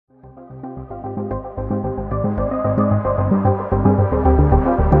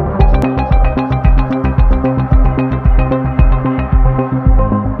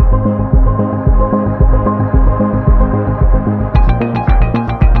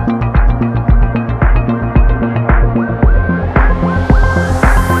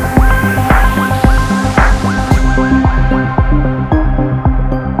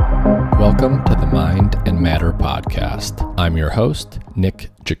host, Nick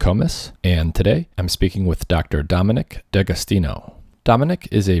Giacomis, and today I'm speaking with Dr. Dominic D'Agostino. Dominic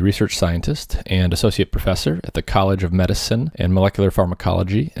is a research scientist and associate professor at the College of Medicine and Molecular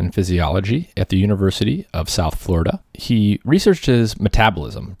Pharmacology and Physiology at the University of South Florida. He researches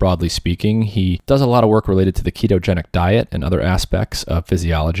metabolism, broadly speaking. He does a lot of work related to the ketogenic diet and other aspects of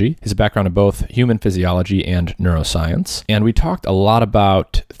physiology. He has a background in both human physiology and neuroscience. And we talked a lot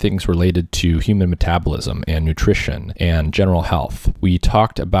about things related to human metabolism and nutrition and general health. We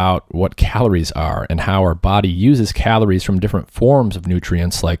talked about what calories are and how our body uses calories from different forms of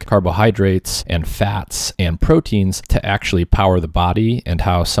nutrients like carbohydrates and fats and proteins to actually power the body, and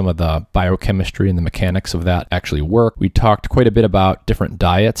how some of the biochemistry and the mechanics of that actually work. We talked quite a bit about different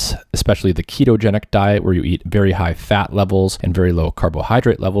diets, especially the ketogenic diet, where you eat very high fat levels and very low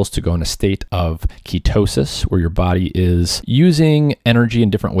carbohydrate levels to go in a state of ketosis, where your body is using energy in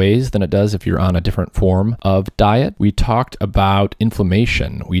different ways than it does if you're on a different form of diet. We talked about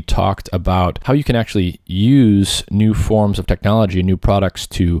inflammation. We talked about how you can actually use new forms of technology, new products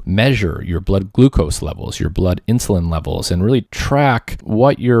to measure your blood glucose levels, your blood insulin levels, and really track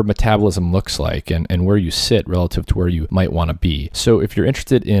what your metabolism looks like and where you sit relative to where you might want to be. So if you're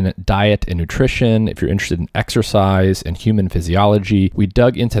interested in diet and nutrition, if you're interested in exercise and human physiology, we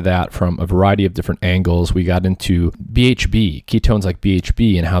dug into that from a variety of different angles. We got into BHB, ketones like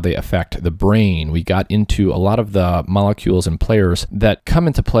BHB, and how they affect the brain. We got into a lot of the molecules and players that come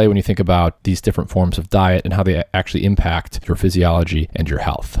into play when you think about these different forms of diet and how they actually impact your physiology and your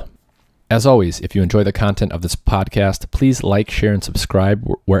health. As always, if you enjoy the content of this podcast, please like, share, and subscribe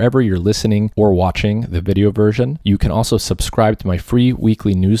wherever you're listening or watching the video version. You can also subscribe to my free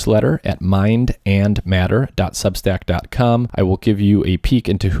weekly newsletter at mindandmatter.substack.com. I will give you a peek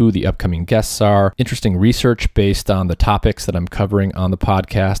into who the upcoming guests are, interesting research based on the topics that I'm covering on the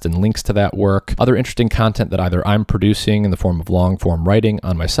podcast, and links to that work, other interesting content that either I'm producing in the form of long-form writing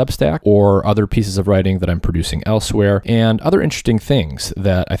on my Substack or other pieces of writing that I'm producing elsewhere, and other interesting things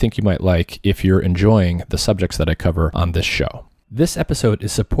that I think you might like if you're enjoying the subjects that I cover on this show. This episode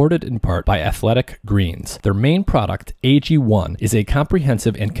is supported in part by Athletic Greens. Their main product, AG1, is a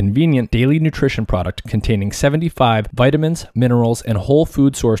comprehensive and convenient daily nutrition product containing 75 vitamins, minerals, and whole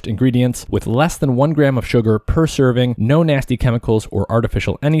food sourced ingredients with less than 1 gram of sugar per serving, no nasty chemicals or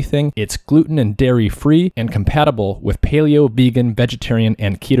artificial anything. It's gluten and dairy free and compatible with paleo, vegan, vegetarian,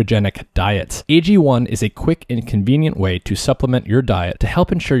 and ketogenic diets. AG1 is a quick and convenient way to supplement your diet to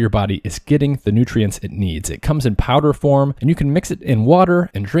help ensure your body is getting the nutrients it needs. It comes in powder form, and you can mix it in water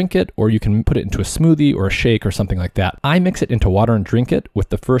and drink it, or you can put it into a smoothie or a shake or something like that. I mix it into water and drink it with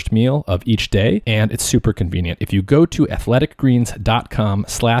the first meal of each day, and it's super convenient. If you go to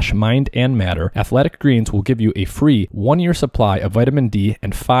athleticgreens.com/mindandmatter, Athletic Greens will give you a free 1-year supply of vitamin D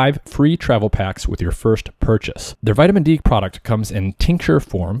and 5 free travel packs with your first purchase. Their vitamin D product comes in tincture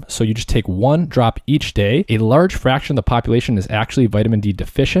form, so you just take 1 drop each day. A large fraction of the population is actually vitamin D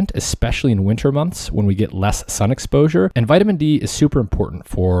deficient, especially in winter months when we get less sun exposure, and vitamin D is super important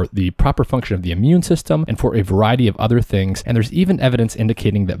for the proper function of the immune system and for a variety of other things. And there's even evidence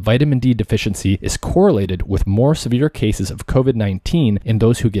indicating that vitamin D deficiency is correlated with more severe cases of COVID-19 in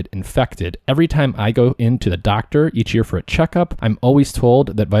those who get infected. Every time I go into the doctor each year for a checkup, I'm always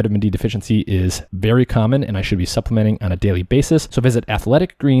told that vitamin D deficiency is very common and I should be supplementing on a daily basis. So visit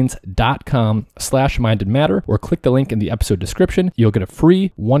athleticgreens.com/mindandmatter or click the link in the episode description. You'll get a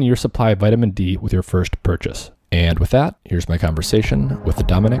free 1-year supply of vitamin D with your first purchase. And with that, here's my conversation with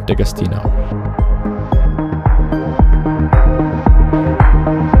Dominic D'Agostino.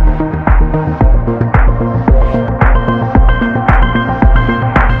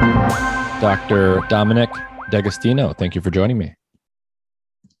 Dr. Dominic D'Agostino, thank you for joining me.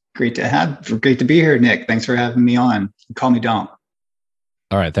 Great to be here, Nick. Thanks for having me on. Call me Dom.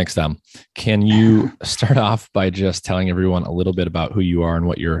 All right, thanks, Dom. Can you start off by just telling everyone a little bit about who you are and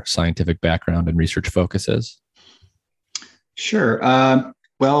what your scientific background and research focus is? Sure.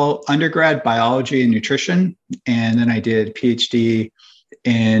 Well, undergrad biology and nutrition, and then I did PhD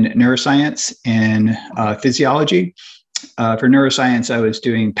in neuroscience and physiology. For neuroscience, I was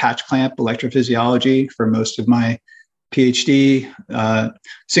doing patch clamp electrophysiology for most of my PhD,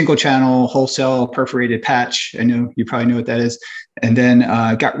 single channel, whole cell perforated patch. I know you probably know what that is. And then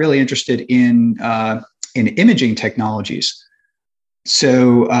got really interested in imaging technologies.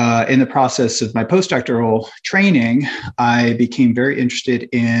 So in the process of my postdoctoral training, I became very interested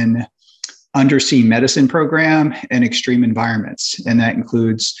in undersea medicine program and extreme environments. And that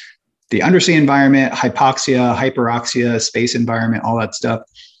includes the undersea environment, hypoxia, hyperoxia, space environment, all that stuff.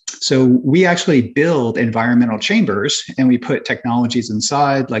 So we actually build environmental chambers and we put technologies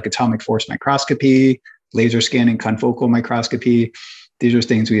inside like atomic force microscopy, laser scanning, confocal microscopy. These are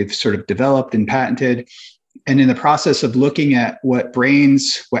things we've sort of developed and patented. And in the process of looking at what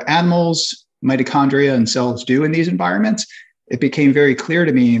animals, mitochondria, and cells do in these environments, it became very clear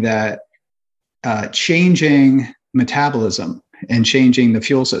to me that changing metabolism and changing the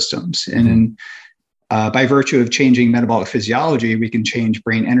fuel systems, and by virtue of changing metabolic physiology, we can change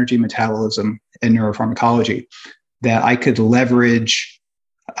brain energy metabolism and neuropharmacology, that I could leverage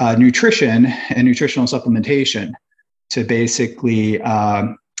nutrition and nutritional supplementation to basically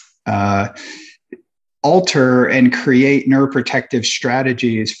alter and create neuroprotective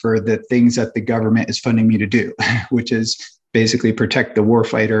strategies for the things that the government is funding me to do, which is basically protect the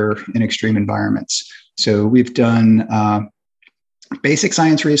warfighter in extreme environments. So we've done basic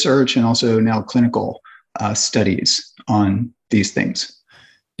science research and also now clinical studies on these things.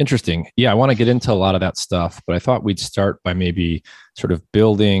 Interesting. Yeah, I want to get into a lot of that stuff, but I thought we'd start by maybe sort of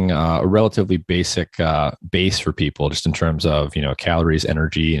building a relatively basic base for people, just in terms of, calories,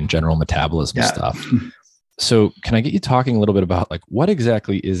 energy, and general metabolism stuff. So can I get you talking a little bit about what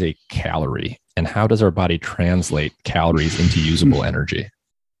exactly is a calorie and how does our body translate calories into usable energy?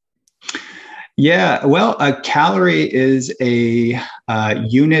 Yeah, well, a calorie is a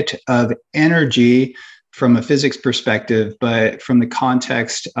unit of energy from a physics perspective, but from the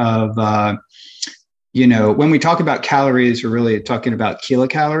context of, when we talk about calories, we're really talking about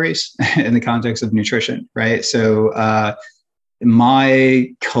kilocalories in the context of nutrition, right? So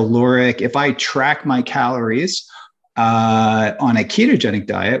if I track my calories on a ketogenic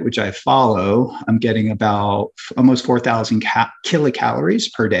diet, which I follow, I'm getting about almost 4,000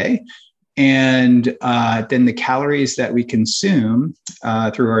 kilocalories per day. And then the calories that we consume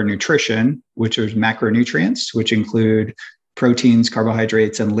through our nutrition, which are macronutrients, which include proteins,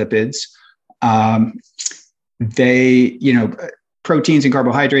 carbohydrates, and lipids. Proteins and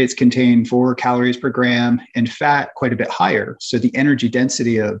carbohydrates contain 4 calories per gram, and fat quite a bit higher. So the energy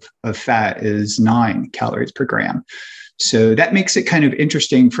density of fat is 9 calories per gram. So that makes it kind of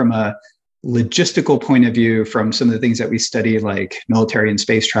interesting from a logistical point of view, from some of the things that we study, like military and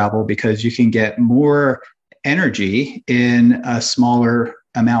space travel, because you can get more energy in a smaller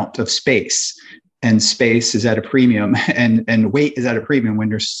amount of space, and space is at a premium, and weight is at a premium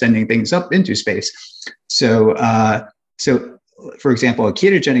when you're sending things up into space. So for example, a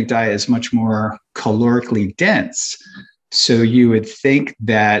ketogenic diet is much more calorically dense. So you would think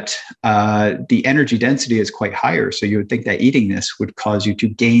that the energy density is quite higher. So you would think that eating this would cause you to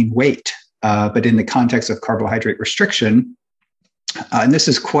gain weight. But in the context of carbohydrate restriction, and this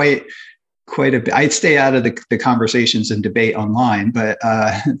is quite a bit, I'd stay out of the conversations and debate online, but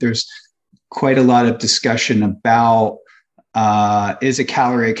there's quite a lot of discussion about is a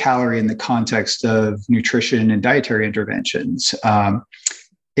calorie in the context of nutrition and dietary interventions.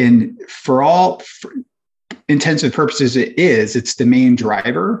 For all intents and purposes, it's the main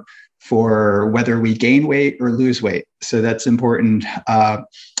driver for whether we gain weight or lose weight. So that's important.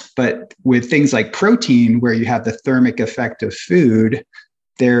 But with things like protein, where you have the thermic effect of food,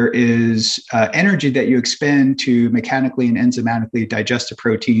 there is energy that you expend to mechanically and enzymatically digest a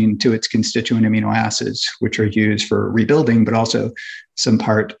protein to its constituent amino acids, which are used for rebuilding, but also some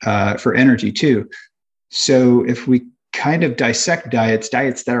part for energy too. So if we kind of dissect diets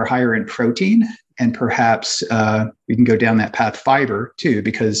that are higher in protein, and perhaps we can go down that path, fiber too,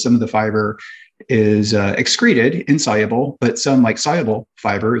 because some of the fiber is excreted, insoluble, but some, like soluble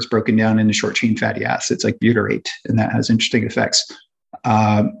fiber, is broken down into short chain fatty acids like butyrate, and that has interesting effects.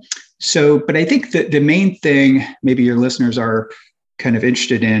 But I think that the main thing maybe your listeners are kind of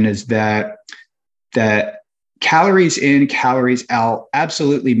interested in is that calories in, calories out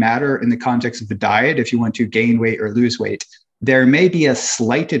absolutely matter in the context of the diet if you want to gain weight or lose weight. There may be a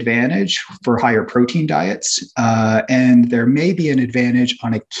slight advantage for higher protein diets, and there may be an advantage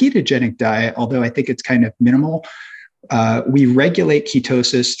on a ketogenic diet, although I think it's kind of minimal. We regulate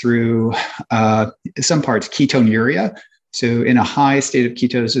ketosis through some parts ketonuria. So in a high state of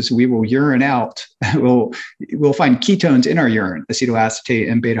ketosis, we will urine out. We'll find ketones in our urine,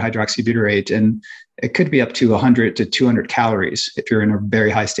 acetoacetate and beta-hydroxybutyrate, and it could be up to 100 to 200 calories if you're in a very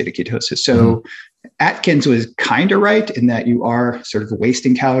high state of ketosis. So Atkins was kind of right in that you are sort of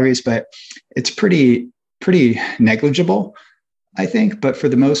wasting calories, but it's pretty negligible, I think. But for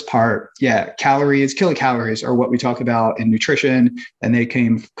the most part, calories, kilocalories are what we talk about in nutrition, and they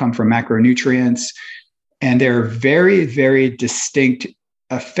come from macronutrients. And there are very, very distinct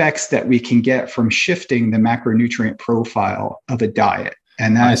effects that we can get from shifting the macronutrient profile of a diet.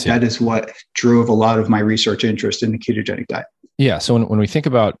 And that is what drove a lot of my research interest in the ketogenic diet. Yeah. So when we think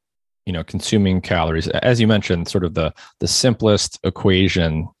about, consuming calories, as you mentioned, sort of the simplest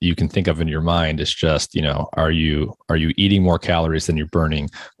equation you can think of in your mind is just, are you eating more calories than you're burning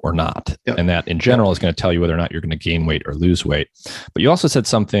or not? Yep. And that in general is going to tell you whether or not you're going to gain weight or lose weight. But you also said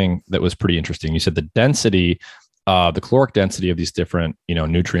something that was pretty interesting. You said the density, the caloric density of these different,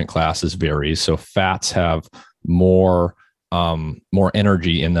 nutrient classes varies. So fats have more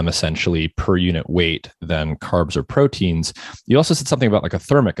energy in them essentially per unit weight than carbs or proteins. You also said something about like a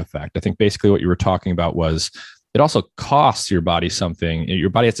thermic effect. I think basically what you were talking about was it also costs your body something. Your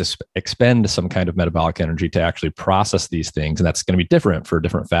body has to expend some kind of metabolic energy to actually process these things. And that's going to be different for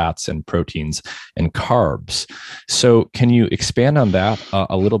different fats and proteins and carbs. So can you expand on that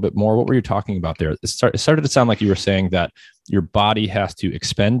a little bit more? What were you talking about there? It started to sound like you were saying that your body has to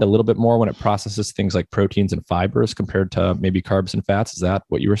expend a little bit more when it processes things like proteins and fibers compared to maybe carbs and fats. Is that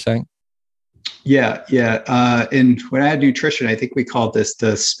what you were saying? Yeah. And when I had nutrition, I think we called this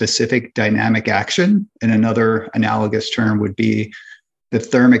the specific dynamic action. And another analogous term would be the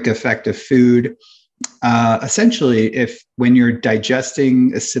thermic effect of food. Essentially, when you're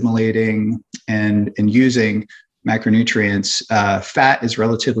digesting, assimilating, and using macronutrients, fat is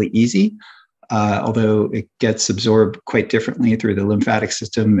relatively easy, although it gets absorbed quite differently through the lymphatic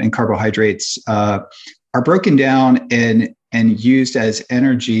system, and carbohydrates are broken down and used as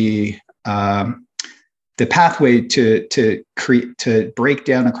energy. The pathway to break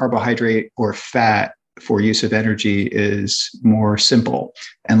down a carbohydrate or fat for use of energy is more simple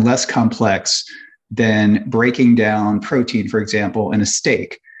and less complex than breaking down protein, for example, in a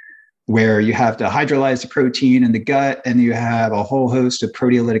steak, where you have to hydrolyze the protein in the gut and you have a whole host of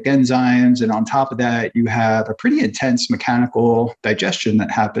proteolytic enzymes. And on top of that, you have a pretty intense mechanical digestion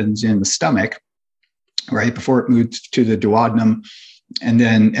that happens in the stomach, right, before it moves to the duodenum. And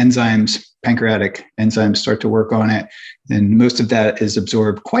then pancreatic enzymes start to work on it. And most of that is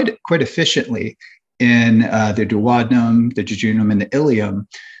absorbed quite efficiently in the duodenum, the jejunum, and the ileum.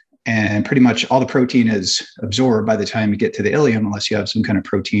 And pretty much all the protein is absorbed by the time you get to the ileum, unless you have some kind of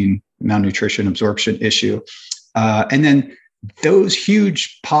protein malnutrition absorption issue. And then those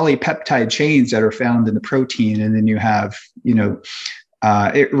huge polypeptide chains that are found in the protein, and then you have,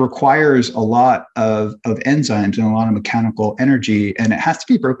 it requires a lot of enzymes and a lot of mechanical energy, and it has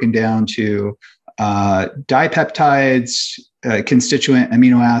to be broken down to dipeptides, constituent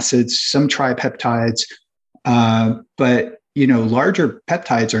amino acids, some tripeptides, but larger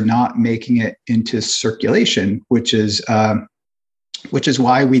peptides are not making it into circulation, which is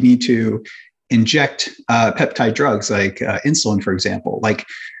why we need to inject peptide drugs like insulin, for example. Like,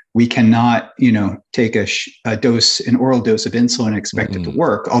 we cannot, take an oral dose of insulin and expect it to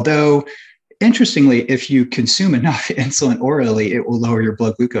work. Although, interestingly, if you consume enough insulin orally, it will lower your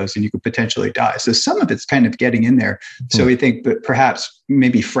blood glucose and you could potentially die. So some of it's kind of getting in there. So we think that perhaps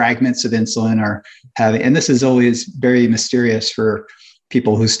maybe fragments of insulin are having, and this is always very mysterious for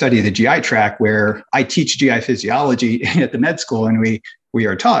people who study the GI tract, where I teach GI physiology at the med school, and we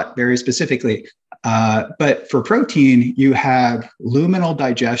are taught very specifically. But for protein, you have luminal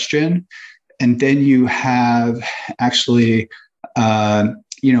digestion, and then you have actually,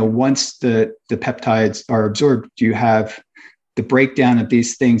 once the peptides are absorbed, you have the breakdown of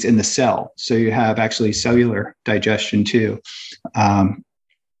these things in the cell. So you have actually cellular digestion too.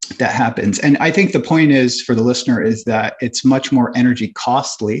 That happens. And I think the point is, for the listener, is that it's much more energy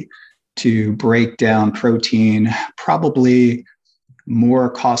costly to break down protein, probably more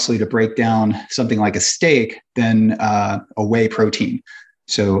costly to break down something like a steak than a whey protein.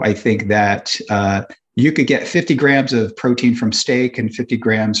 So I think that you could get 50 grams of protein from steak and 50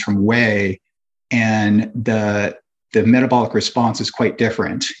 grams from whey, and the metabolic response is quite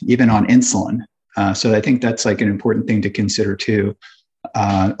different, even on insulin. So I think that's like an important thing to consider too.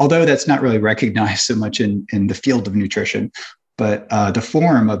 Although that's not really recognized so much in the field of nutrition, but the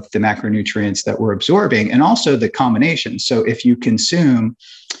form of the macronutrients that we're absorbing, and also the combination. So if you consume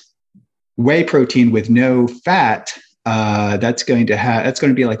whey protein with no fat, that's going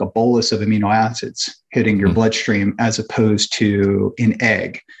to be like a bolus of amino acids hitting your bloodstream, as opposed to an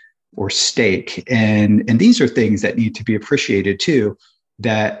egg or steak. And these are things that need to be appreciated too,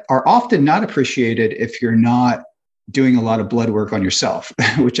 that are often not appreciated if you're not doing a lot of blood work on yourself,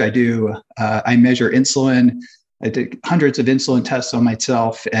 which I do. I measure insulin. I did hundreds of insulin tests on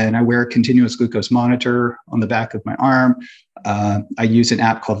myself, and I wear a continuous glucose monitor on the back of my arm. I use an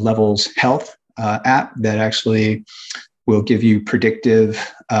app called Levels Health app that actually will give you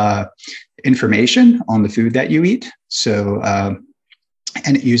predictive information on the food that you eat. So,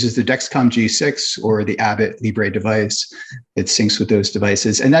 and it uses the Dexcom G6 or the Abbott Libre device. It syncs with those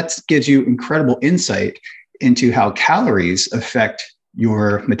devices, and that gives you incredible insight into how calories affect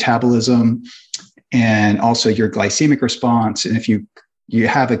your metabolism, and also your glycemic response. And if you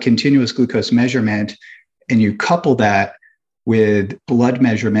have a continuous glucose measurement and you couple that with blood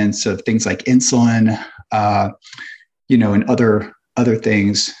measurements of things like insulin, and other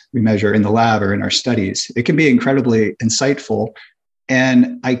things we measure in the lab or in our studies, it can be incredibly insightful.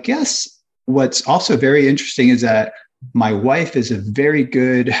 And I guess what's also very interesting is that my wife is a very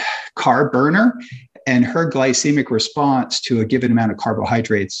good carb burner, and her glycemic response to a given amount of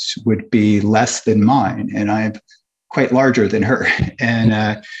carbohydrates would be less than mine. And I'm quite larger than her.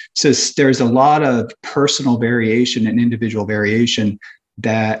 And so there's a lot of personal variation and individual variation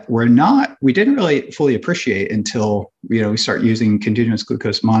that we didn't really fully appreciate until, we start using continuous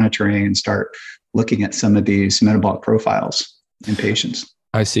glucose monitoring and start looking at some of these metabolic profiles in patients.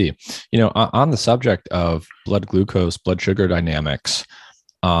 I see. On the subject of blood glucose, blood sugar dynamics,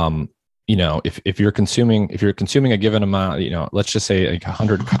 if you're consuming a given amount, let's just say like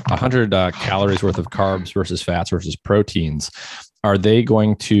 100 calories worth of carbs versus fats versus proteins, are they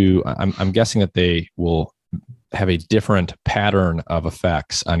going to, I'm guessing that they will have a different pattern of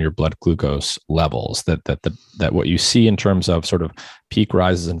effects on your blood glucose levels, that what you see in terms of sort of peak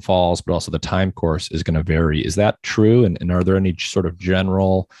rises and falls, but also the time course is going to vary. Is that true? And are there any sort of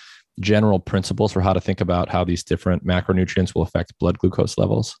general principles for how to think about how these different macronutrients will affect blood glucose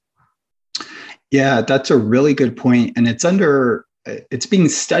levels? Yeah, that's a really good point. And it's being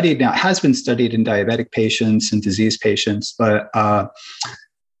studied now. It has been studied in diabetic patients and disease patients, but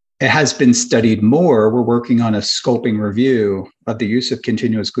it has been studied more. We're working on a scoping review of the use of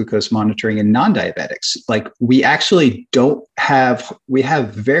continuous glucose monitoring in non-diabetics. Like we have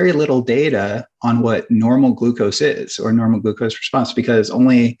very little data on what normal glucose is or normal glucose response, because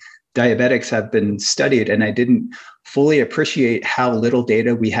only diabetics have been studied. And I didn't fully appreciate how little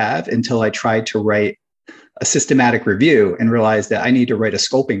data we have until I tried to write a systematic review and realized that I need to write a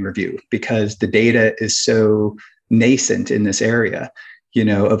scoping review because the data is so nascent in this area,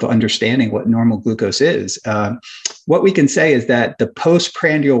 of understanding what normal glucose is. What we can say is that the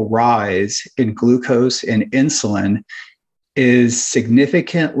postprandial rise in glucose and insulin is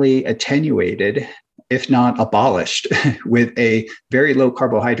significantly attenuated, if not abolished, with a very low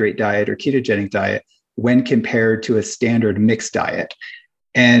carbohydrate diet or ketogenic diet when compared to a standard mixed diet.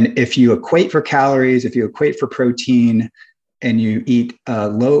 And if you equate for calories, if you equate for protein, and you eat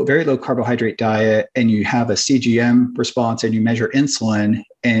a very low carbohydrate diet, and you have a CGM response, and you measure insulin,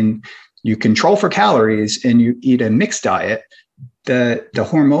 and you control for calories, and you eat a mixed diet, the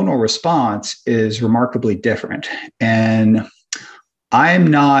hormonal response is remarkably different. And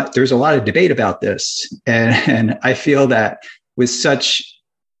there's a lot of debate about this. And I feel that with such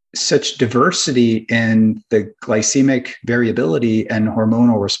diversity in the glycemic variability and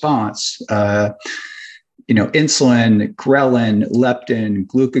hormonal response, insulin, ghrelin, leptin,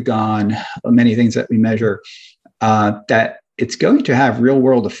 glucagon, many things that we measure, that it's going to have real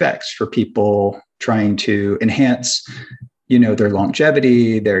world effects for people trying to enhance, their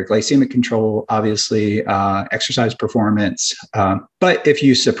longevity, their glycemic control, obviously, exercise performance. But if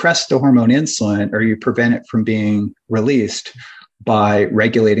you suppress the hormone insulin or you prevent it from being released by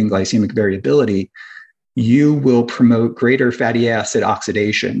regulating glycemic variability, you will promote greater fatty acid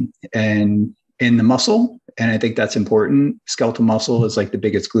oxidation and in the muscle. And I think that's important. Skeletal muscle is like the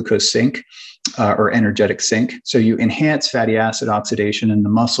biggest glucose sink or energetic sink. So you enhance fatty acid oxidation in the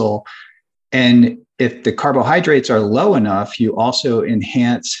muscle. And if the carbohydrates are low enough, you also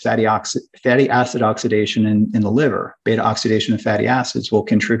enhance fatty acid oxidation in the liver. Beta oxidation of fatty acids will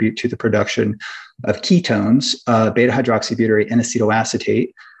contribute to the production of ketones, beta hydroxybutyrate and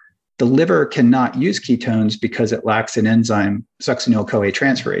acetoacetate. The liver cannot use ketones because it lacks an enzyme, succinyl-CoA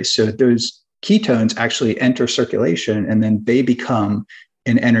transferase. So those ketones actually enter circulation, and then they become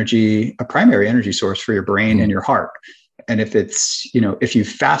a primary energy source for your brain and your heart. And if you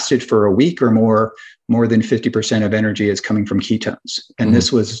fasted for a week or more than 50% of energy is coming from ketones. And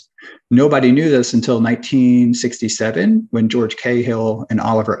nobody knew this until 1967 when George Cahill and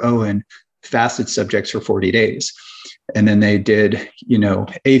Oliver Owen fasted subjects for 40 days. And then they did,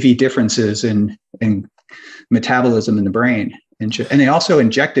 AV differences in metabolism in the brain. And they also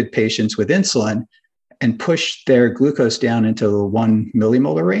injected patients with insulin and pushed their glucose down into the 1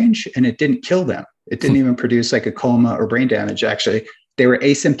 millimolar range, and it didn't kill them. It didn't even produce like a coma or brain damage. Actually, they were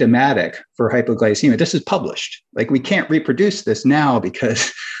asymptomatic for hypoglycemia. This is published. Like we can't reproduce this now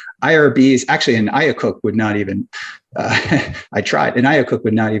because IRBs, actually an IACUC would not even, I tried, an IACUC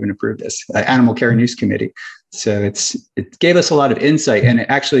would not even approve this, Animal Care and Use Committee. So it gave us a lot of insight, and it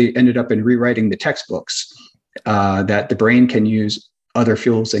actually ended up in rewriting the textbooks that the brain can use other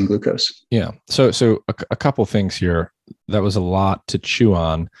fuels than glucose. Yeah. So a couple things here. That was a lot to chew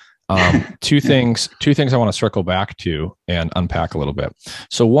on. Two things I want to circle back to and unpack a little bit.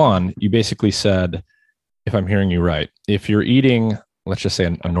 So one, you basically said, if I'm hearing you right, if you're eating, let's just say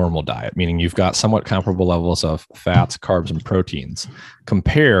a normal diet, meaning you've got somewhat comparable levels of fats, carbs, and proteins,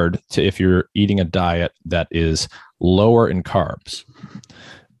 compared to if you're eating a diet that is lower in carbs,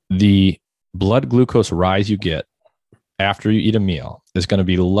 the blood glucose rise you get after you eat a meal is going to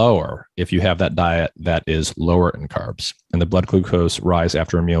be lower if you have that diet that is lower in carbs. And the blood glucose rise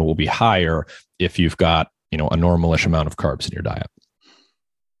after a meal will be higher if you've got, a normalish amount of carbs in your diet.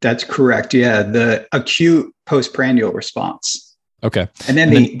 That's correct. Yeah. The acute postprandial response. Okay. And then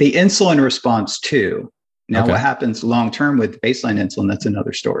the insulin response too. Now, okay. What happens long-term with baseline insulin, that's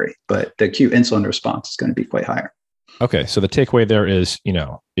another story, but the acute insulin response is going to be quite higher. Okay. So the takeaway there is,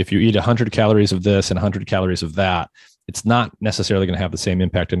 if you eat 100 calories of this and 100 calories of that, it's not necessarily going to have the same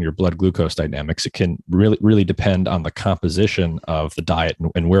impact on your blood glucose dynamics. It can really depend on the composition of the diet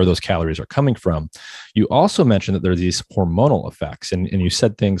and where those calories are coming from. You also mentioned that there are these hormonal effects, and you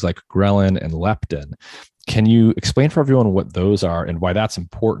said things like ghrelin and leptin. Can you explain for everyone what those are and why that's an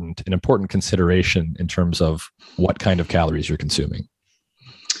important consideration in terms of what kind of calories you're consuming?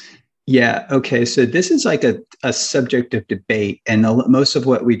 Yeah. Okay. So this is like a subject of debate, and most of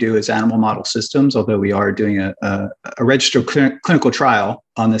what we do is animal model systems, although we are doing a registered clinical trial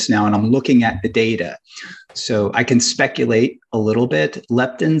on this now, and I'm looking at the data. So I can speculate a little bit.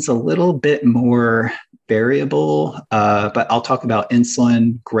 Leptin's a little bit more variable, but I'll talk about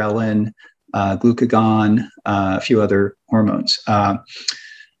insulin, ghrelin, glucagon, a few other hormones.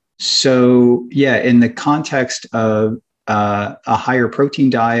 So yeah, in the context of a higher protein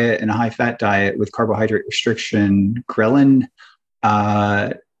diet and a high fat diet with carbohydrate restriction, ghrelin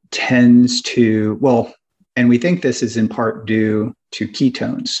tends to, and we think this is in part due to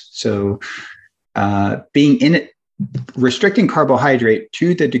ketones. So restricting carbohydrate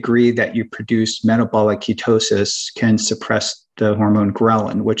to the degree that you produce metabolic ketosis can suppress the hormone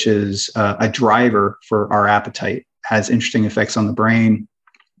ghrelin, which is a driver for our appetite, has interesting effects on the brain.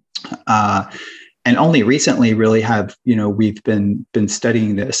 And only recently really we've been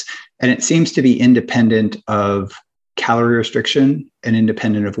studying this, and it seems to be independent of calorie restriction and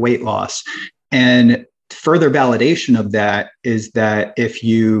independent of weight loss. And further validation of that is that if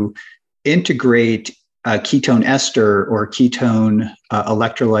you integrate ketone ester or ketone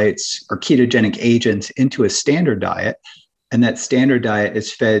electrolytes or ketogenic agents into a standard diet, and that standard diet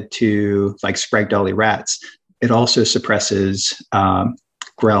is fed to like Sprague-Dawley rats, it also suppresses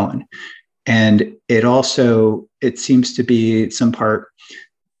ghrelin. And it seems to be some part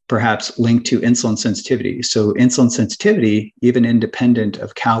perhaps linked to insulin sensitivity. So insulin sensitivity, even independent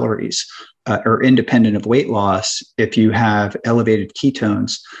of calories or independent of weight loss, if you have elevated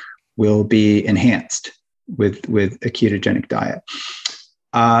ketones, will be enhanced with a ketogenic diet.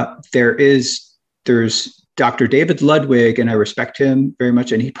 There's Dr. David Ludwig, and I respect him very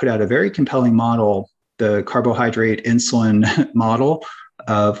much, and he put out a very compelling model, the carbohydrate insulin model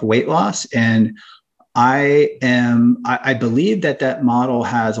of weight loss. And I believe that model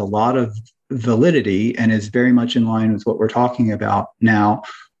has a lot of validity and is very much in line with what we're talking about now,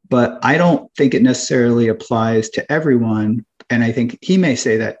 but I don't think it necessarily applies to everyone. And I think he may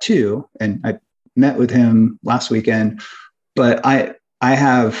say that too. And I met with him last weekend, but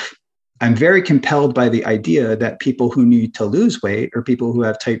I'm very compelled by the idea that people who need to lose weight or people who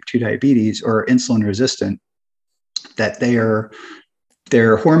have type 2 diabetes or insulin resistant, that their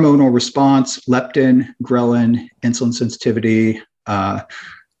hormonal response, leptin, ghrelin, insulin sensitivity,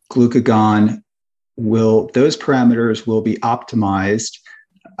 glucagon, those parameters will be optimized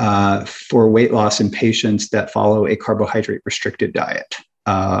for weight loss in patients that follow a carbohydrate restricted diet.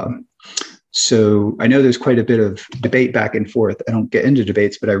 So I know there's quite a bit of debate back and forth. I don't get into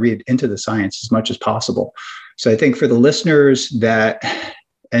debates, but I read into the science as much as possible. So I think for the listeners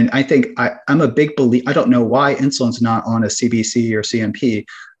and I think I'm a big believer. I don't know why insulin's not on a CBC or CMP,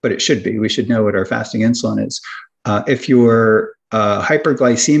 but it should be. We should know what our fasting insulin is. If you're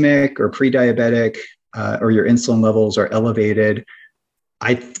hyperglycemic or pre-diabetic, or your insulin levels are elevated,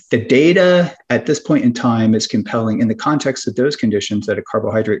 the data at this point in time is compelling in the context of those conditions that a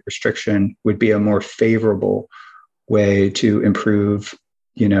carbohydrate restriction would be a more favorable way to improve,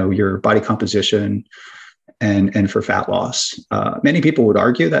 your body composition and for fat loss. Many people would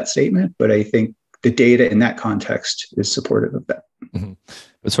argue that statement, but I think the data in that context is supportive of that. Mm-hmm.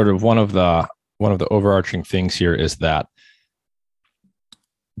 But sort of one of the overarching things here is that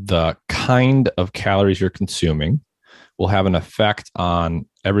the kind of calories you're consuming will have an effect on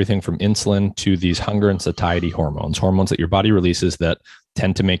everything from insulin to these hunger and satiety hormones that your body releases that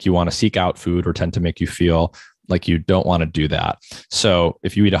tend to make you want to seek out food or tend to make you feel like you don't want to do that. So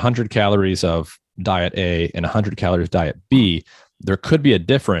if you eat 100 calories of diet A and 100 calories diet B, there could be a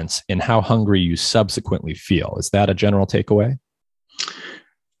difference in how hungry you subsequently feel. Is that a general takeaway?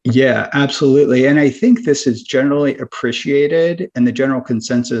 Yeah, absolutely. And I think this is generally appreciated. And the general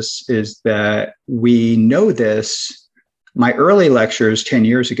consensus is that we know this. My early lectures 10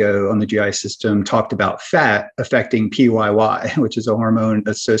 years ago on the GI system talked about fat affecting PYY, which is a hormone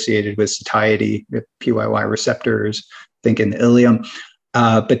associated with satiety, with PYY receptors, I think in the ileum.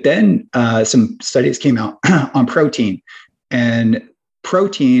 But then some studies came out on protein, and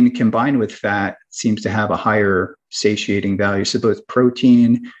protein combined with fat seems to have a higher satiating value. So both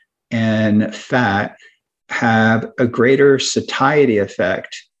protein and fat have a greater satiety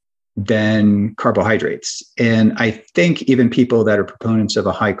effect than carbohydrates. And I think even people that are proponents of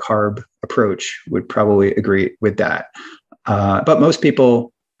a high carb approach would probably agree with that. But most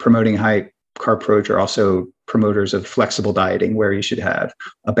people promoting high carb approach are also promoters of flexible dieting, where you should have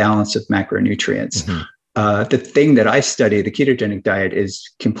a balance of macronutrients. Mm-hmm. The thing that I study, the ketogenic diet, is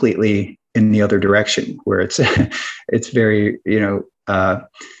completely in the other direction, where it's very,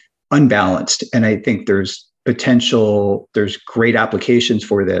 unbalanced. And I think there's great applications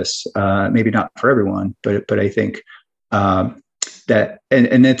for this. Maybe not for everyone, but I think that,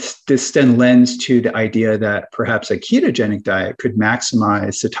 and this then lends to the idea that perhaps a ketogenic diet could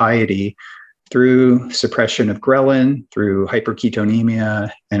maximize satiety through suppression of ghrelin, through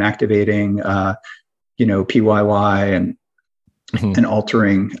hyperketonemia, and activating, PYY and mm-hmm. and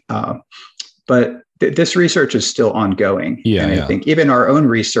altering. But this research is still ongoing. And I think even our own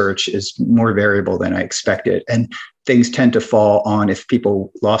research is more variable than I expected. And things tend to fall on if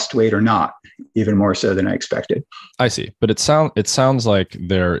people lost weight or not, even more so than I expected. I see. But it sounds like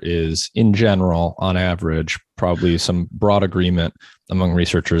there is, in general, on average, probably some broad agreement among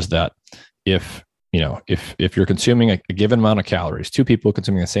researchers that if you're consuming a given amount of calories, two people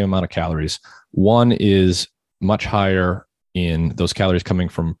consuming the same amount of calories, one is much higher in those calories coming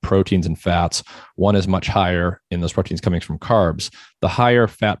from proteins and fats, one is much higher in those proteins coming from carbs. The higher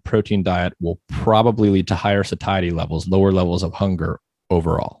fat protein diet will probably lead to higher satiety levels, lower levels of hunger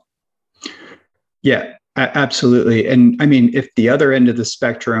overall. Yeah, absolutely. And I mean, if the other end of the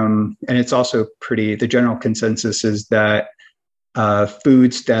spectrum, and it's also the general consensus is that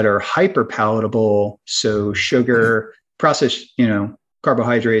foods that are hyper palatable, so sugar, processed,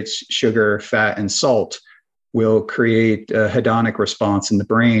 carbohydrates, sugar, fat, and salt, will create a hedonic response in the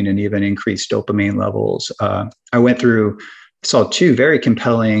brain and even increase dopamine levels. I saw two very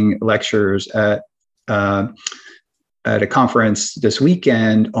compelling lectures at a conference this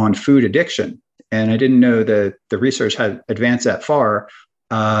weekend on food addiction. And I didn't know that the research had advanced that far,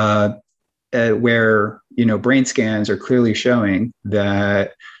 where, brain scans are clearly showing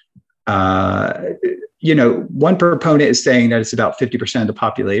that, one proponent is saying that it's about 50% of the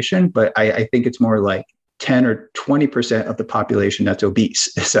population, but I think it's more like 10 or 20% of the population that's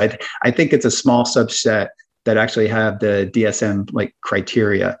obese. So I think it's a small subset that actually have the DSM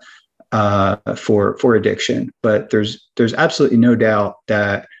criteria for addiction. But there's absolutely no doubt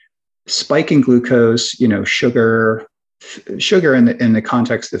that spiking glucose, sugar in the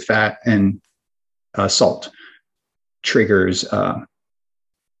context of fat and salt triggers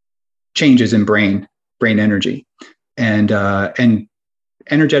changes in brain energy and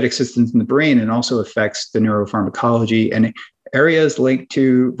energetic systems in the brain, and also affects the neuropharmacology and areas linked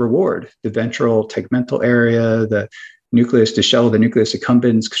to reward. The ventral tegmental area, the nucleus, the shell of the nucleus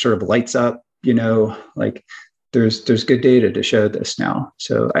accumbens sort of lights up, there's good data to show this now.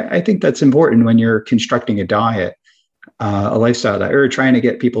 So I think that's important when you're constructing a diet, a lifestyle diet, or trying to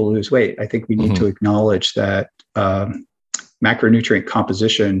get people to lose weight. I think we need mm-hmm. to acknowledge that macronutrient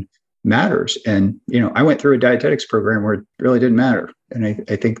composition matters. And, I went through a dietetics program where it really didn't matter. And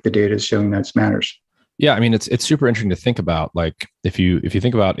I think the data is showing that matters. Yeah. I mean, it's super interesting to think about, like, if you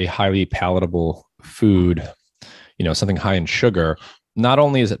think about a highly palatable food, something high in sugar, not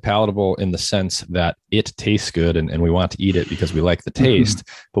only is it palatable in the sense that it tastes good and we want to eat it because we like the taste,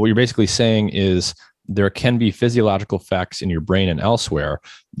 mm-hmm. but what you're basically saying is there can be physiological effects in your brain and elsewhere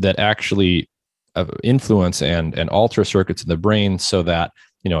that influence and alter circuits in the brain, so that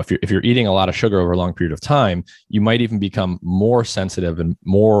if you're eating a lot of sugar over a long period of time, you might even become more sensitive and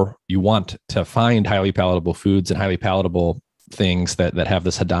more you want to find highly palatable foods and highly palatable things that have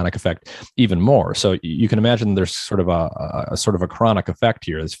this hedonic effect even more. So you can imagine there's sort of a chronic effect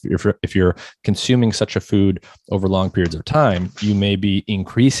here. If you're consuming such a food over long periods of time, you may be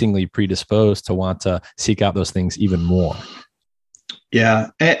increasingly predisposed to want to seek out those things even more. Yeah.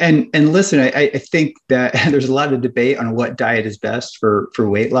 And listen, I think that there's a lot of debate on what diet is best for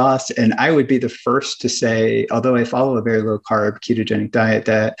weight loss. And I would be the first to say, although I follow a very low carb ketogenic diet,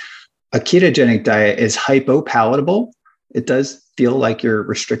 that a ketogenic diet is hypopalatable. It does feel like you're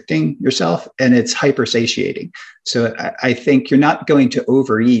restricting yourself, and it's hypersatiating. So I think you're not going to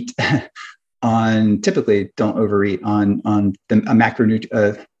overeat typically don't overeat on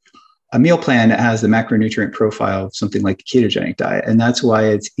a meal plan that has the macronutrient profile of something like a ketogenic diet. And that's why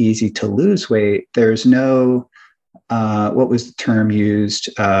it's easy to lose weight. There's no, what was the term used?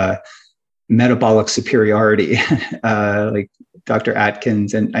 Metabolic superiority, like Dr.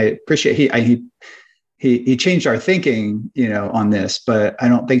 Atkins. And I appreciate he changed our thinking, on this, but I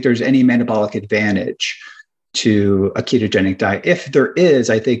don't think there's any metabolic advantage to a ketogenic diet. If there is,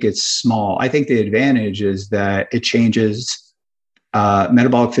 I think it's small. I think the advantage is that it changes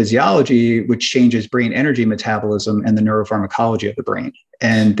metabolic physiology, which changes brain energy metabolism and the neuropharmacology of the brain.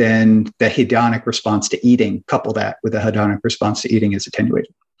 And then the hedonic response to eating, couple that with the hedonic response to eating is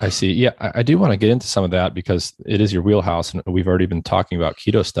attenuated. I see. Yeah, I do want to get into some of that because it is your wheelhouse and we've already been talking about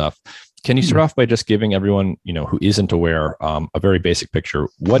keto stuff. Can you start off by just giving everyone, who isn't aware, a very basic picture?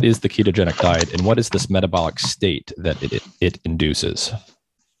 What is the ketogenic diet and what is this metabolic state that it induces?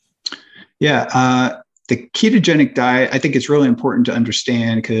 Yeah, the ketogenic diet, I think it's really important to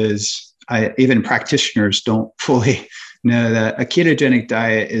understand because even practitioners don't fully know that a ketogenic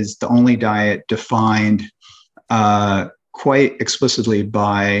diet is the only diet defined quite explicitly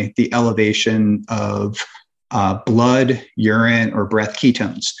by the elevation of blood, urine, or breath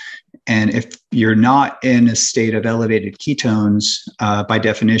ketones. And if you're not in a state of elevated ketones, by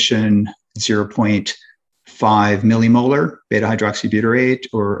definition, 0.5 millimolar beta hydroxybutyrate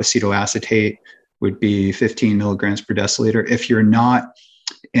or acetoacetate would be 15 milligrams per deciliter. If you're not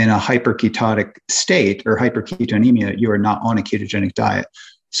in a hyperketotic state or hyperketonemia, you are not on a ketogenic diet.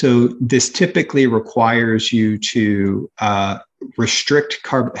 So this typically requires you to have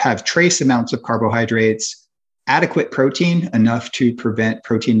trace amounts of carbohydrates, adequate protein, enough to prevent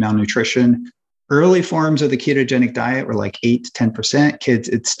protein malnutrition. Early forms of the ketogenic diet were like 8 to 10%. Kids,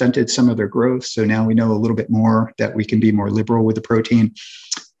 it stunted some of their growth. So now we know a little bit more that we can be more liberal with the protein.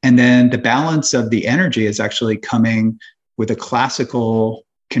 And then the balance of the energy is actually coming with a classical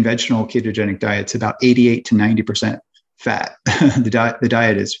conventional ketogenic diet. It's about 88 to 90% fat. The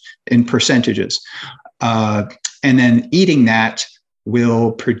diet is in percentages. And then eating that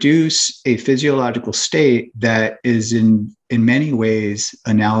will produce a physiological state that is in many ways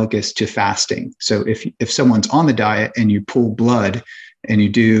analogous to fasting. So if someone's on the diet and you pull blood and you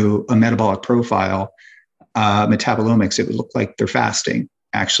do a metabolic profile, metabolomics, it would look like they're fasting,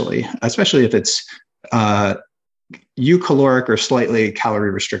 actually, especially if it's eucaloric or slightly calorie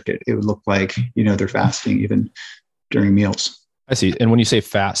restricted. It would look like, they're fasting even during meals. I see. And when you say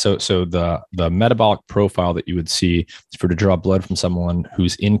fat, so the metabolic profile that you would see to draw blood from someone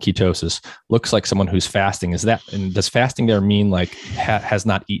who's in ketosis looks like someone who's fasting. And does fasting there mean like has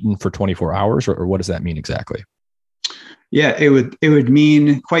not eaten for 24 hours or what does that mean exactly? Yeah, it would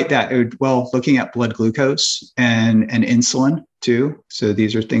mean quite that. Looking at blood glucose and insulin too. So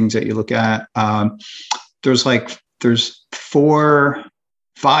these are things that you look at. There's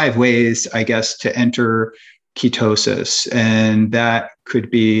 5 ways, I guess, to enter ketosis. And that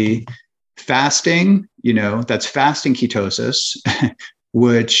could be fasting, that's fasting ketosis,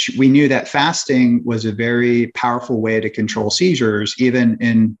 which we knew that fasting was a very powerful way to control seizures, even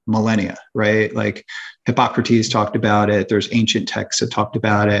in millennia, right? Like Hippocrates talked about it. There's ancient texts that talked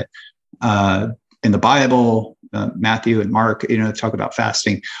about it. In the Bible, Matthew and Mark, talk about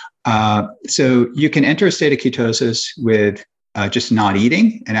fasting. So you can enter a state of ketosis with just not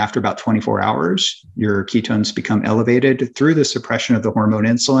eating. And after about 24 hours, your ketones become elevated through the suppression of the hormone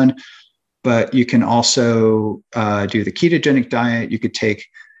insulin. But you can also do the ketogenic diet. You could take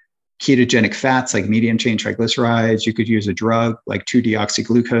ketogenic fats like medium chain triglycerides. You could use a drug like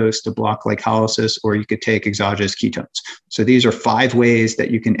 2-deoxyglucose to block glycolysis, or you could take exogenous ketones. So these are 5 ways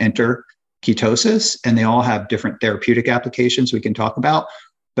that you can enter ketosis, and they all have different therapeutic applications we can talk about.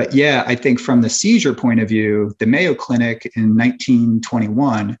 But yeah, I think from the seizure point of view, the Mayo Clinic in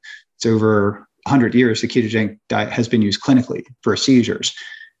 1921, it's over 100 years, the ketogenic diet has been used clinically for seizures.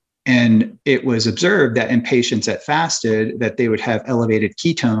 And it was observed that in patients that fasted, that they would have elevated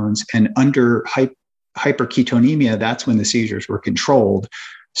ketones, and under hyperketonemia, that's when the seizures were controlled.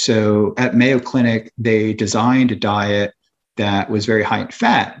 So at Mayo Clinic, they designed a diet that was very high in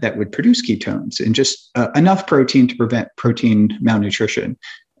fat that would produce ketones and just enough protein to prevent protein malnutrition.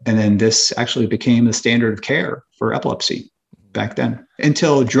 And then this actually became the standard of care for epilepsy. back then,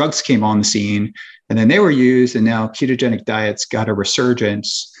 until drugs came on the scene, and then they were used, and now ketogenic diets got a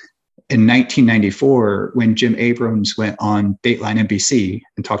resurgence in 1994 when Jim Abrams went on Dateline NBC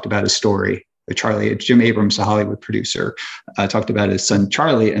and talked about his story. Jim Abrams, a Hollywood producer, talked about his son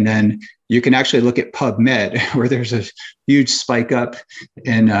Charlie, and then you can actually look at PubMed where there's a huge spike up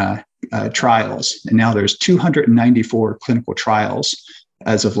in trials, and now there's 294 clinical trials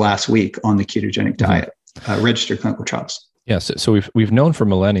as of last week on the ketogenic diet, registered clinical trials. Yes. So we've known for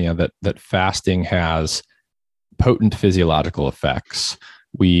millennia that fasting has potent physiological effects.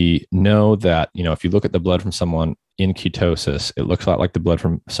 We know that, if you look at the blood from someone in ketosis, it looks a lot like the blood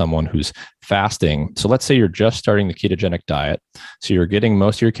from someone who's fasting. So let's say you're just starting the ketogenic diet. So you're getting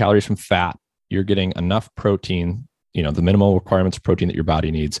most of your calories from fat. You're getting enough protein, the minimal requirements of protein that your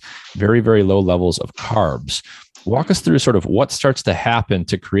body needs, very, very low levels of carbs. Walk us through sort of what starts to happen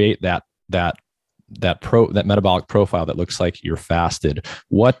to create that metabolic profile that looks like you're fasted.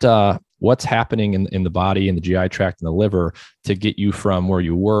 What's happening in the body, in the GI tract, and the liver to get you from where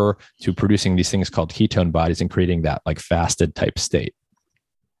you were to producing these things called ketone bodies and creating that like fasted type state?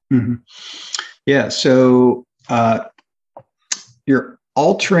 Mm-hmm. Yeah. So you're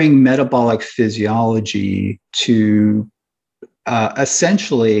altering metabolic physiology to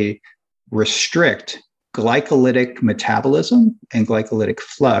essentially restrict glycolytic metabolism and glycolytic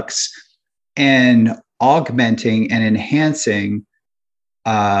flux, and augmenting and enhancing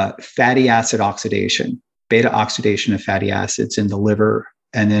fatty acid oxidation, beta oxidation of fatty acids in the liver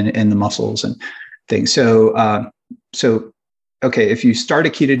and then in the muscles and things. So, if you start a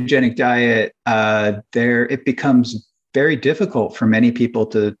ketogenic diet, it becomes very difficult for many people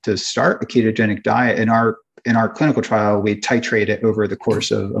to start a ketogenic diet. In our clinical trial, we titrate it over the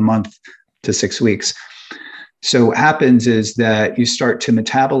course of a month to 6 weeks. So what happens is that you start to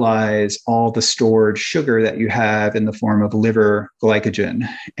metabolize all the stored sugar that you have in the form of liver glycogen,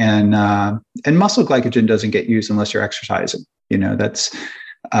 and muscle glycogen doesn't get used unless you're exercising. But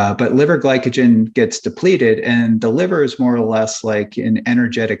liver glycogen gets depleted, and the liver is more or less like an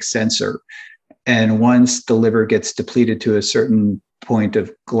energetic sensor. And once the liver gets depleted to a certain point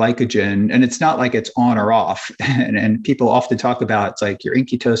of glycogen, and it's not like it's on or off. And people often talk about, it's like you're in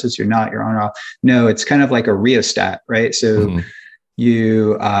ketosis, you're not, you're on or off. No, it's kind of like a rheostat, right? So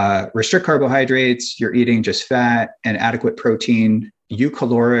you restrict carbohydrates, you're eating just fat and adequate protein,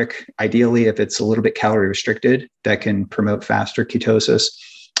 eucaloric, ideally, if it's a little bit calorie restricted, that can promote faster ketosis.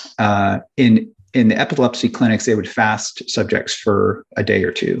 In the epilepsy clinics, they would fast subjects for a day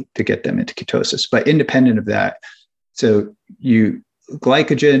or two to get them into ketosis. But independent of that, so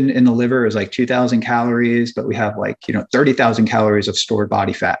glycogen in the liver is like 2,000 calories, but we have 30,000 calories of stored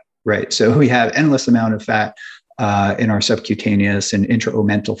body fat, right? So we have endless amount of fat in our subcutaneous and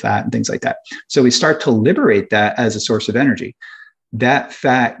intraomental fat and things like that. So we start to liberate that as a source of energy. That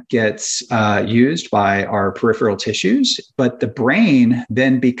fat gets used by our peripheral tissues, but the brain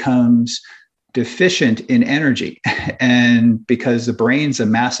then becomes deficient in energy, and because the brain's a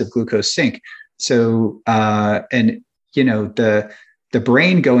massive glucose sink. So, the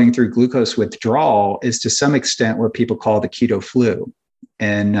brain going through glucose withdrawal is to some extent what people call the keto flu.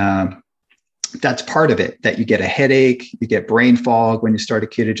 And that's part of it, that you get a headache, you get brain fog when you start a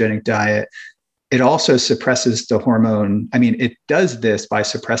ketogenic diet. It also suppresses the hormone. It does this by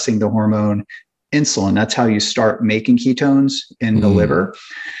suppressing the hormone insulin. That's how you start making ketones in the liver.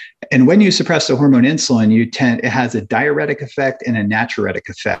 And when you suppress the hormone insulin, it has a diuretic effect and a natriuretic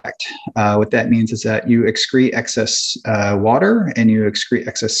effect. What that means is that you excrete excess water and you excrete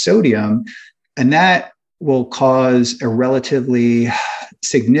excess sodium, and that will cause a relatively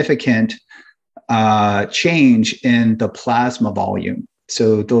significant change in the plasma volume.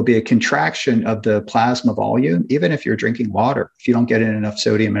 So there'll be a contraction of the plasma volume, even if you're drinking water, if you don't get in enough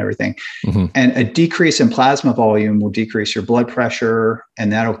sodium and everything. And a decrease in plasma volume will decrease your blood pressure,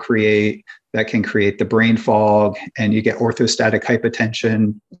 and that can create the brain fog, and you get orthostatic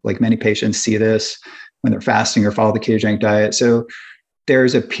hypotension. Like, many patients see this when they're fasting or follow the ketogenic diet. So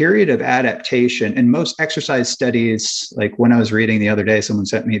there's a period of adaptation, and most exercise studies, like when I was reading the other day, someone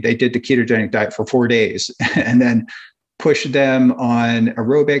sent me, they did the ketogenic diet for 4 days and then pushed them on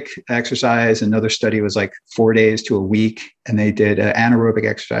aerobic exercise. Another study was like 4 days to a week, and they did anaerobic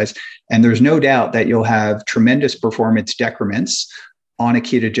exercise. And there's no doubt that you'll have tremendous performance decrements on a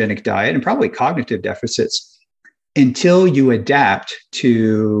ketogenic diet, and probably cognitive deficits, until you adapt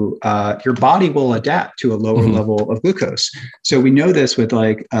to, your body will adapt to a lower level of glucose. So we know this with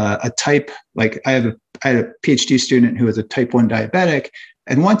I had a PhD student who was a type 1 diabetic.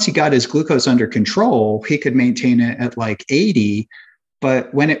 And once he got his glucose under control, he could maintain it at 80.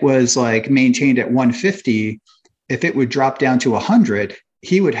 But when it was maintained at 150, if it would drop down to 100,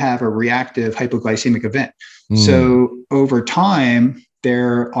 he would have a reactive hypoglycemic event. So over time,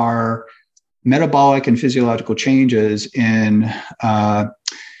 there are metabolic and physiological changes in,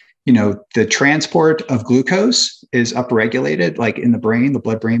 the transport of glucose is upregulated, like in the brain, the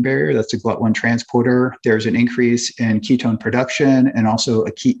blood-brain barrier. That's a GLUT1 transporter. There's an increase in ketone production and also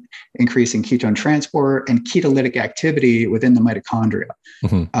a increase in ketone transport and ketolytic activity within the mitochondria.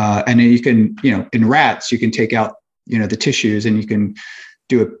 And then you can, in rats, you can take out, the tissues and you can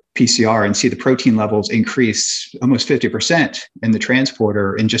do a PCR and see the protein levels increase almost 50% in the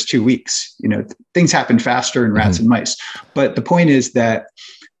transporter in just 2 weeks. Things happen faster in rats and mice. But the point is that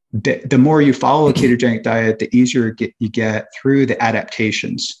the more you follow a ketogenic diet, the easier you get through the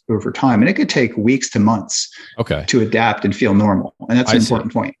adaptations over time. And it could take weeks to months to adapt and feel normal. And that's an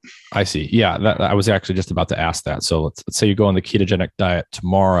important point. I see. Yeah, I was actually just about to ask that. So let's say you go on the ketogenic diet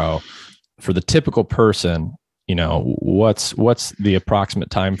tomorrow. For the typical person, what's the approximate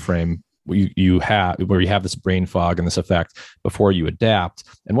time frame you have where you have this brain fog and this effect before you adapt?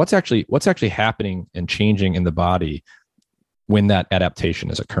 And what's actually happening and changing in the body when that adaptation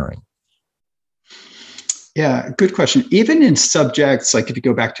is occurring? Yeah, good question. Even in subjects, like if you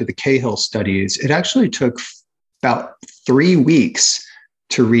go back to the Cahill studies, it actually took about 3 weeks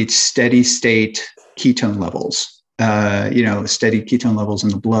to reach steady state ketone levels, steady ketone levels in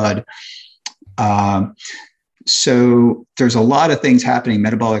the blood. So there's a lot of things happening.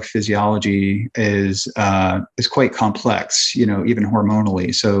 Metabolic physiology is quite complex, even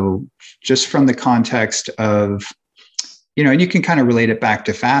hormonally. So just from the context of, and you can kind of relate it back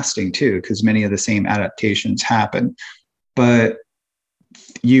to fasting too, because many of the same adaptations happen. But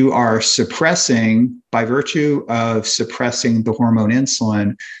you are suppressing, by virtue of suppressing the hormone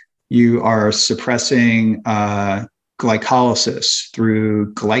insulin, you are suppressing glycolysis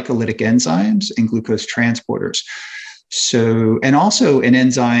through glycolytic enzymes and glucose transporters. So, and also an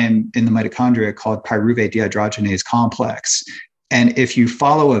enzyme in the mitochondria called pyruvate dehydrogenase complex. And if you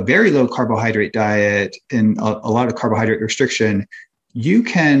follow a very low carbohydrate diet and a lot of carbohydrate restriction, you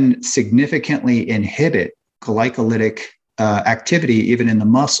can significantly inhibit glycolytic activity even in the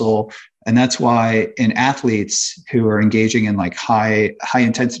muscle. And that's why in athletes who are engaging in like high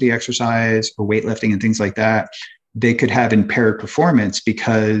intensity exercise or weightlifting and things like that, they could have impaired performance,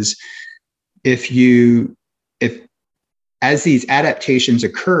 because as these adaptations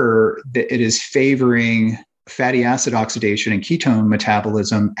occur, it is favoring fatty acid oxidation and ketone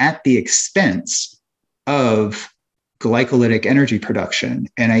metabolism at the expense of glycolytic energy production.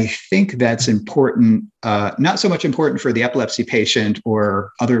 And I think that's important, not so much important for the epilepsy patient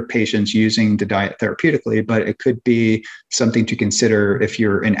or other patients using the diet therapeutically, but it could be something to consider if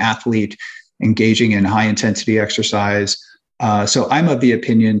you're an athlete engaging in high intensity exercise. So I'm of the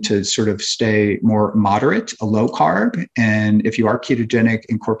opinion to sort of stay more moderate, a low carb. And if you are ketogenic,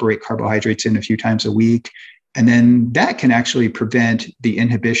 incorporate carbohydrates in a few times a week. And then that can actually prevent the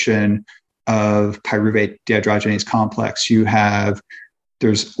inhibition of pyruvate dehydrogenase complex.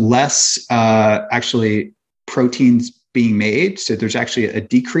 There's less actually proteins being made. So there's actually a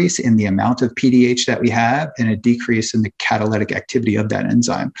decrease in the amount of PDH that we have and a decrease in the catalytic activity of that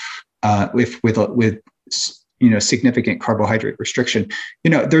enzyme with significant carbohydrate restriction.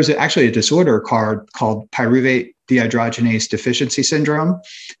 There's actually a disorder called pyruvate dehydrogenase deficiency syndrome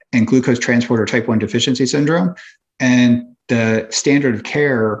and glucose transporter type 1 deficiency syndrome. And the standard of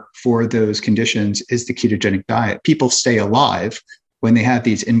care for those conditions is the ketogenic diet. People stay alive when they have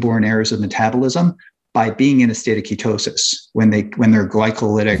these inborn errors of metabolism by being in a state of ketosis, when their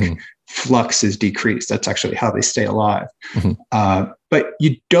glycolytic flux is decreased. That's actually how they stay alive. But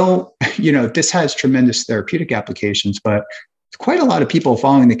you don't, this has tremendous therapeutic applications, but quite a lot of people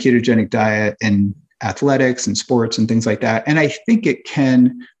following the ketogenic diet in athletics and sports and things like that. And I think it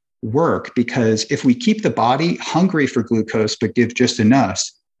can work, because if we keep the body hungry for glucose, but give just enough,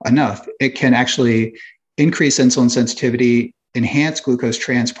 it can actually increase insulin sensitivity, enhance glucose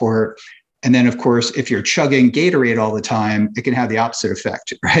transport. And then, of course, if you're chugging Gatorade all the time, it can have the opposite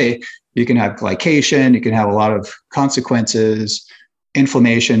effect, right? You can have glycation, you can have a lot of consequences,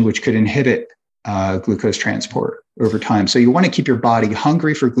 inflammation, which could inhibit glucose transport over time. So you want to keep your body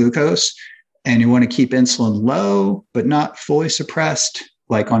hungry for glucose, and you want to keep insulin low, but not fully suppressed,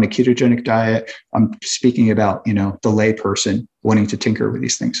 like on a ketogenic diet. I'm speaking about, the lay person wanting to tinker with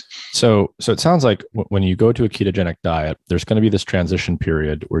these things. So it sounds like when you go to a ketogenic diet, there's going to be this transition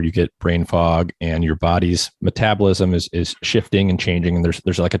period where you get brain fog and your body's metabolism is shifting and changing. And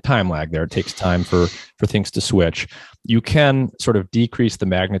there's like a time lag there. It takes time for things to switch. You can sort of decrease the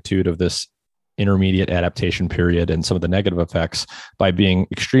magnitude of this intermediate adaptation period and some of the negative effects by being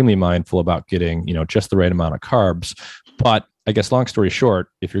extremely mindful about getting, just the right amount of carbs. But I guess long story short,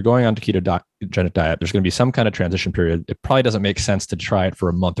 if you're going on to ketogenic diet, there's going to be some kind of transition period. It probably doesn't make sense to try it for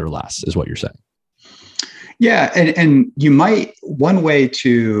a month or less, is what you're saying. Yeah. And you might, one way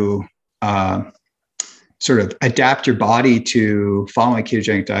to sort of adapt your body to following a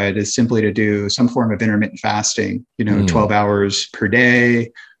ketogenic diet is simply to do some form of intermittent fasting, 12 hours per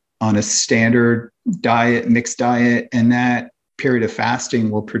day on a standard diet, mixed diet. And that period of fasting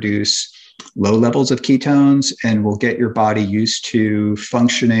will produce low levels of ketones and will get your body used to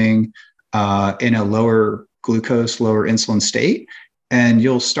functioning in a lower glucose, lower insulin state. And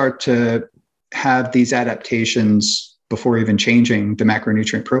you'll start to have these adaptations before even changing the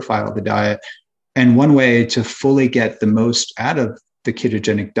macronutrient profile of the diet. And one way to fully get the most out of the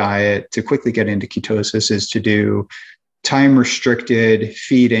ketogenic diet to quickly get into ketosis is to do time-restricted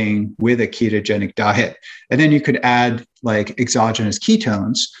feeding with a ketogenic diet. And then you could add like exogenous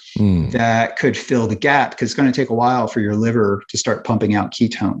ketones that could fill the gap, because it's going to take a while for your liver to start pumping out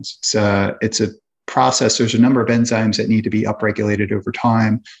ketones. It's a process. There's a number of enzymes that need to be upregulated over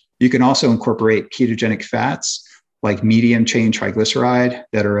time. You can also incorporate ketogenic fats like medium chain triglyceride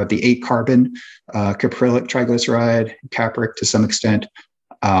that are of the 8 carbon, caprylic triglyceride, capric to some extent,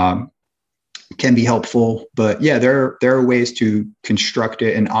 can be helpful. But yeah, there are ways to construct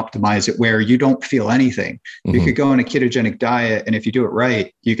it and optimize it where you don't feel anything. You could go on a ketogenic diet, and if you do it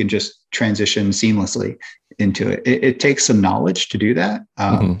right, you can just transition seamlessly into it. It takes some knowledge to do that,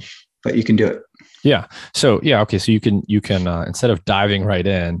 but you can do it. Yeah. So okay. So you can instead of diving right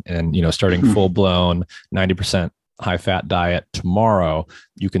in and starting full blown 90% high fat diet tomorrow,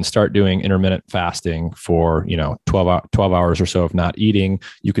 you can start doing intermittent fasting for 12 hours or so of not eating.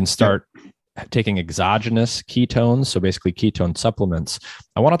 You can start taking exogenous ketones, so basically ketone supplements.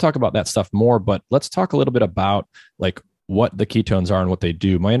 I want to talk about that stuff more, but let's talk a little bit about like what the ketones are and what they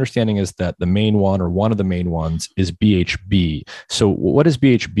do. My understanding is that the main one, or one of the main ones, is BHB. So what is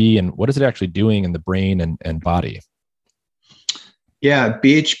BHB and what is it actually doing in the brain and body? Yeah,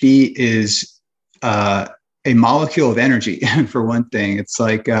 BHB is a molecule of energy, for one thing. It's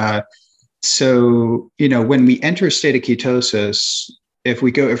like, when we enter a state of ketosis, if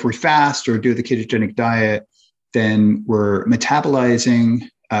we fast or do the ketogenic diet, then we're metabolizing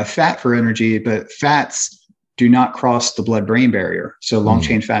fat for energy, but fats do not cross the blood-brain barrier. So long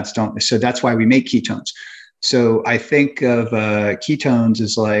chain fats don't. So that's why we make ketones. So I think of ketones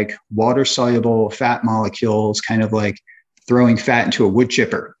as like water-soluble fat molecules, kind of like throwing fat into a wood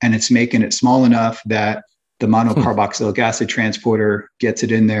chipper, and it's making it small enough that the monocarboxylic acid transporter gets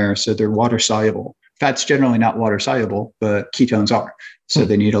it in there. So they're water-soluble. Fat's generally not water-soluble, but ketones are. So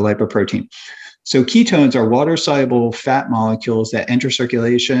they need a lipoprotein. So ketones are water-soluble fat molecules that enter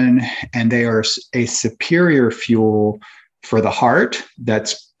circulation, and they are a superior fuel for the heart.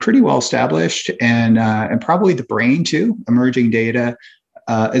 That's pretty well established, and probably the brain too. Emerging data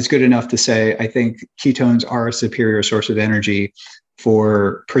is good enough to say, I think ketones are a superior source of energy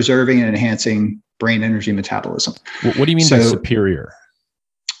for preserving and enhancing brain energy metabolism. What do you mean by superior?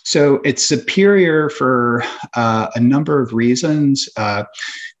 So it's superior for a number of reasons.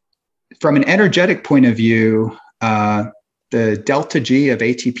 From an energetic point of view, the delta G of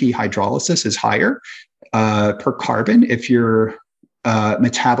ATP hydrolysis is higher per carbon if you're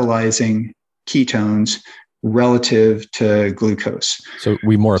metabolizing ketones relative to glucose. So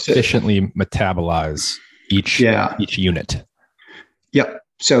we more efficiently metabolize each unit. Yep.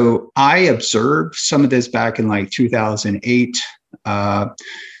 So I observed some of this back in like 2008. I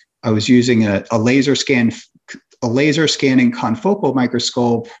was using a laser scanning confocal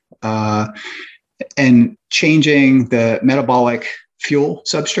microscope and changing the metabolic fuel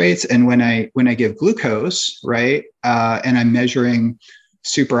substrates. And when I give glucose, right, and I'm measuring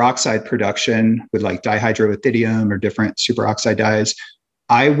superoxide production with like dihydroethidium or different superoxide dyes,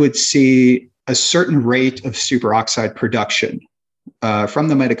 I would see a certain rate of superoxide production from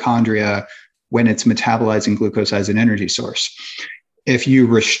the mitochondria when it's metabolizing glucose as an energy source. If you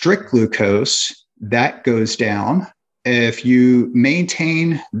restrict glucose, that goes down. If you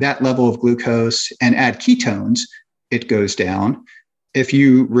maintain that level of glucose and add ketones, it goes down. If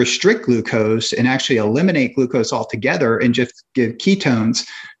you restrict glucose and actually eliminate glucose altogether and just give ketones,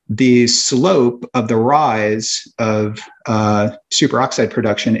 the slope of the rise of superoxide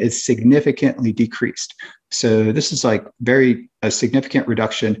production is significantly decreased. So this is like a significant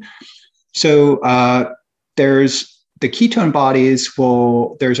reduction. So there's the ketone bodies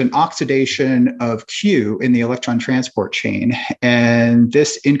there's an oxidation of Q in the electron transport chain, and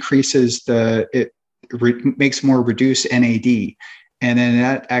this increases makes more reduced NAD. And then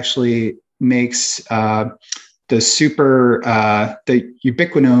that actually makes the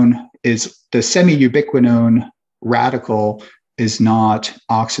ubiquinone is the semi-ubiquinone radical is not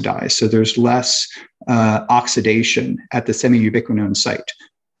oxidized. So there's less oxidation at the semi-ubiquinone site.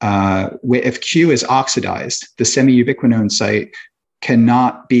 If Q is oxidized, the semi-ubiquinone site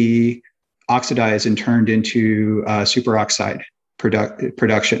cannot be oxidized and turned into superoxide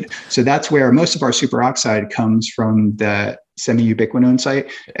production. So that's where most of our superoxide comes from, the semi-ubiquinone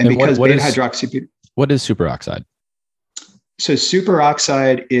site. And because beta-hydroxybutyrate. What is superoxide? So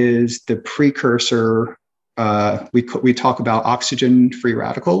superoxide is the precursor. We talk about oxygen-free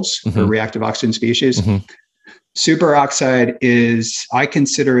radicals or reactive oxygen species. Superoxide is, I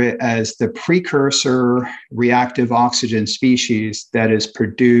consider it as the precursor reactive oxygen species that is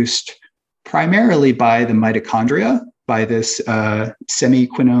produced primarily by the mitochondria, by this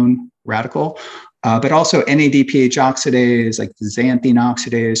semi-quinone radical, but also NADPH oxidase, like the xanthine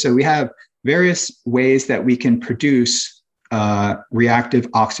oxidase. So we have various ways that we can produce reactive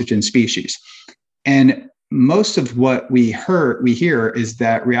oxygen species. And most of what we hear is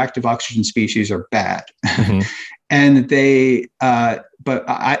that reactive oxygen species are bad. And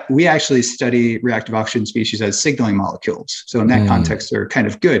we actually study reactive oxygen species as signaling molecules. So in that context, they're kind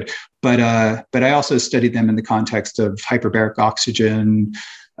of good. But I also study them in the context of hyperbaric oxygen,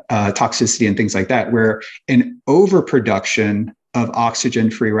 toxicity, and things like that, where an overproduction of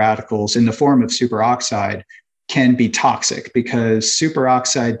oxygen-free radicals in the form of superoxide can be toxic, because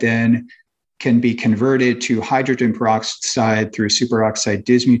superoxide then can be converted to hydrogen peroxide through superoxide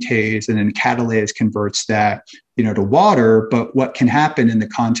dismutase, and then catalase converts that, to water. But what can happen in the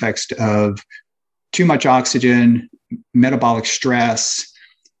context of too much oxygen, metabolic stress,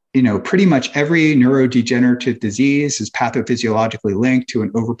 pretty much every neurodegenerative disease is pathophysiologically linked to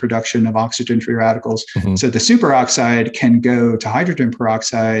an overproduction of oxygen-free radicals. So the superoxide can go to hydrogen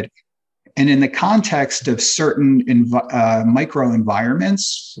peroxide. And in the context of certain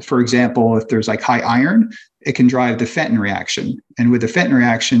microenvironments, for example, if there's like high iron, it can drive the Fenton reaction. And with the Fenton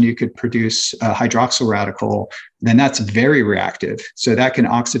reaction, you could produce a hydroxyl radical. Then that's very reactive. So that can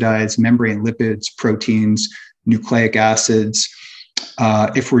oxidize membrane lipids, proteins, nucleic acids.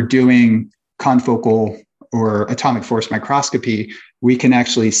 If we're doing confocal or atomic force microscopy, we can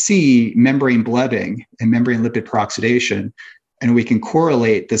actually see membrane blooding and membrane lipid peroxidation. And we can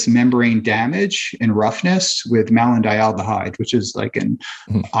correlate this membrane damage and roughness with malondialdehyde, which is like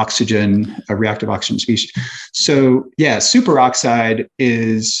a reactive oxygen species. So yeah, superoxide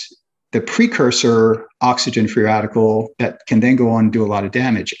is the precursor oxygen-free radical that can then go on and do a lot of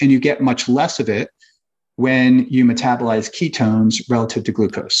damage. And you get much less of it when you metabolize ketones relative to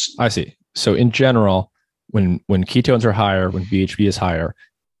glucose. I see. So in general, when ketones are higher, when BHB is higher,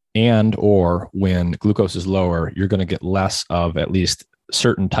 and or when glucose is lower, you're going to get less of at least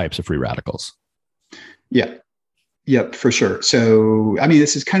certain types of free radicals. Yeah. Yep, for sure. So,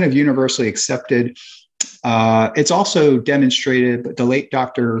 this is kind of universally accepted. It's also demonstrated, but the late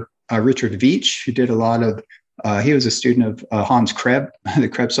Dr. Richard Veitch, who did a lot of, he was a student of Hans Krebs, the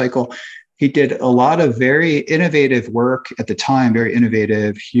Krebs cycle. He did a lot of very innovative work at the time, very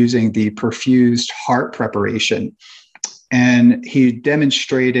innovative, using the perfused heart preparation. And he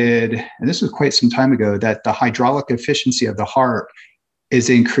demonstrated, and this was quite some time ago, that the hydraulic efficiency of the heart is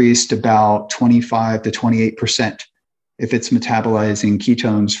increased about 25 to 28% if it's metabolizing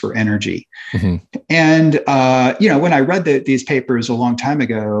ketones for energy. And, when I read these papers a long time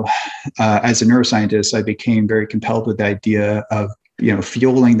ago, as a neuroscientist, I became very compelled with the idea of,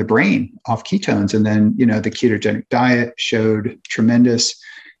 fueling the brain off ketones. And then, the ketogenic diet showed tremendous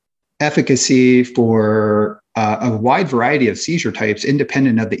efficacy for a wide variety of seizure types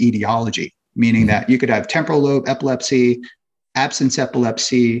independent of the etiology, meaning that you could have temporal lobe epilepsy, absence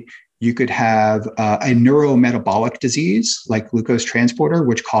epilepsy, you could have a neurometabolic disease like glucose transporter,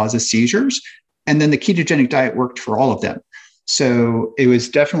 which causes seizures. And then the ketogenic diet worked for all of them. So it was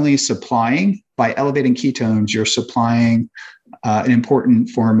definitely supplying, by elevating ketones, you're supplying an important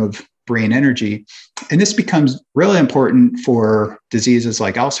form of brain energy. And this becomes really important for diseases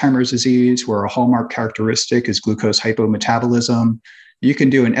like Alzheimer's disease, where a hallmark characteristic is glucose hypometabolism. You can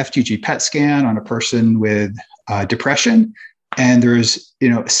do an FDG PET scan on a person with depression, and there's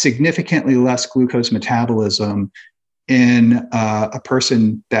significantly less glucose metabolism in a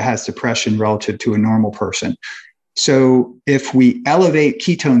person that has depression relative to a normal person. So if we elevate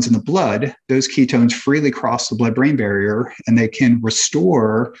ketones in the blood, those ketones freely cross the blood-brain barrier, and they can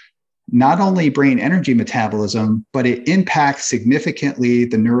restore not only brain energy metabolism, but it impacts significantly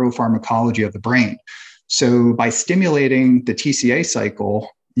the neuropharmacology of the brain. So by stimulating the TCA cycle,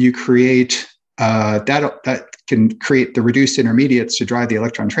 you create that can create the reduced intermediates to drive the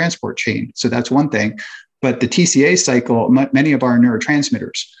electron transport chain. So that's one thing. But the TCA cycle, many of our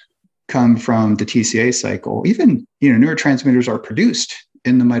neurotransmitters come from the TCA cycle. Even, neurotransmitters are produced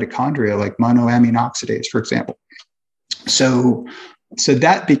in the mitochondria, like monoamine oxidase, for example. So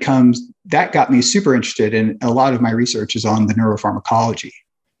that got me super interested, and a lot of my research is on the neuropharmacology.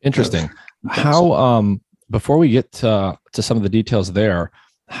 Interesting. How, before we get to some of the details there,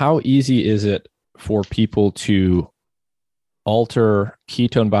 how easy is it for people to alter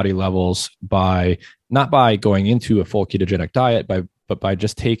ketone body levels not by going into a full ketogenic diet, but by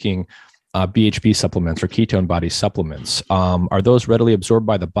just taking BHB supplements or ketone body supplements? Are those readily absorbed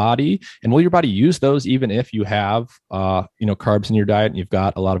by the body? And will your body use those even if you have, carbs in your diet and you've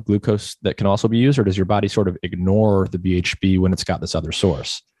got a lot of glucose that can also be used? Or does your body sort of ignore the BHB when it's got this other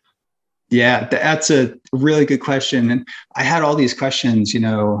source? Yeah, that's a really good question. And I had all these questions,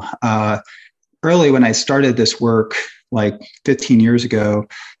 early when I started this work, like 15 years ago.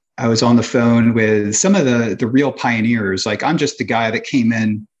 I was on the phone with some of the real pioneers. Like, I'm just the guy that came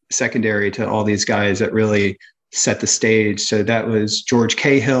in secondary to all these guys that really set the stage. So that was George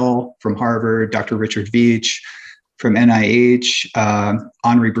Cahill from Harvard, Dr. Richard Veach from NIH,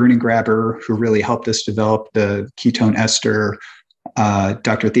 Henri Brunengraber, who really helped us develop the ketone ester,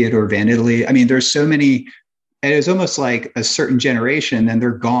 Dr. Theodore Van Italy. I mean, there's so many, and it was almost like a certain generation, and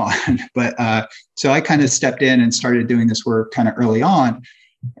they're gone. But so I kind of stepped in and started doing this work kind of early on.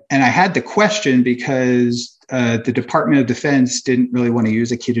 And I had the question because the Department of Defense didn't really want to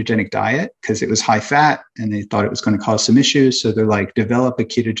use a ketogenic diet because it was high fat and they thought it was going to cause some issues. So they're like, develop a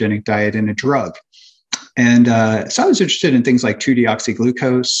ketogenic diet in a drug. And so I was interested in things like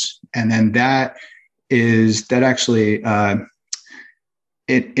 2-deoxyglucose. And then that actually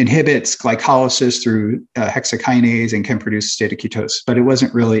it inhibits glycolysis through hexokinase and can produce a state of ketosis. But it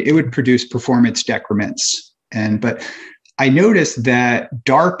wasn't really, it would produce performance decrements. But I noticed that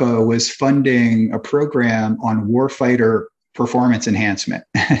DARPA was funding a program on warfighter performance enhancement.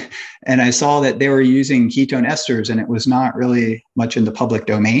 And I saw that they were using ketone esters, and it was not really much in the public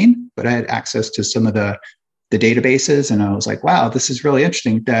domain, but I had access to some of the databases. And I was like, wow, this is really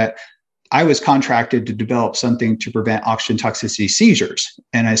interesting that I was contracted to develop something to prevent oxygen toxicity seizures.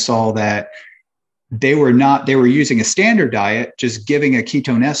 And I saw that they were using a standard diet, just giving a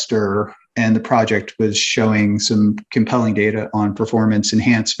ketone ester. And the project was showing some compelling data on performance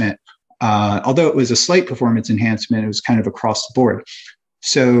enhancement. Although it was a slight performance enhancement, it was kind of across the board.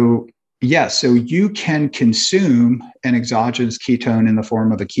 So you can consume an exogenous ketone in the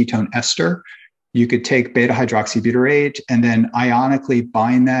form of a ketone ester. You could take beta hydroxybutyrate and then ionically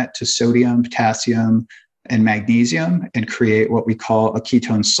bind that to sodium, potassium, and magnesium and create what we call a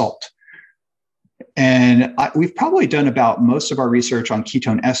ketone salt. And we've probably done about most of our research on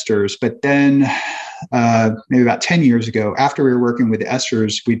ketone esters, but then maybe about 10 years ago, after we were working with the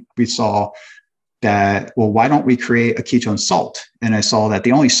esters, we saw that, well, why don't we create a ketone salt? And I saw that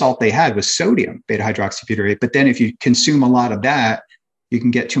the only salt they had was sodium, beta hydroxybutyrate. But then if you consume a lot of that, you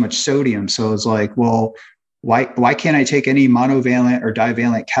can get too much sodium. So I was like, well, why can't I take any monovalent or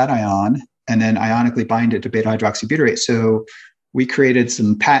divalent cation and then ionically bind it to beta hydroxybutyrate? So we created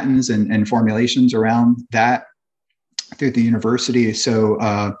some patents and formulations around that through the university.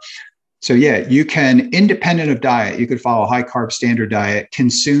 So you can, independent of diet, you could follow a high carb standard diet,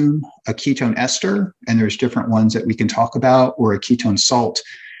 consume a ketone ester, and there's different ones that we can talk about, or a ketone salt.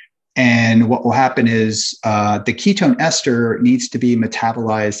 And what will happen is the ketone ester needs to be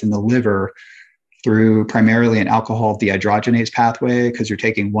metabolized in the liver through primarily an alcohol dehydrogenase pathway, because you're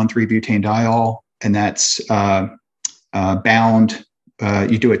taking 1,3-butanediol, and that's bound.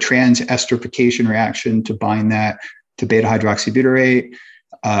 You do a trans-esterification reaction to bind that to beta hydroxybutyrate.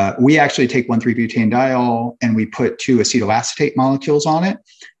 We actually take 1,3-butanediol and we put 2 acetoacetate molecules on it.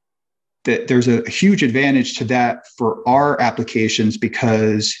 There's a huge advantage to that for our applications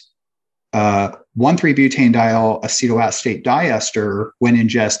because 1,3-butanediol acetoacetate diester, when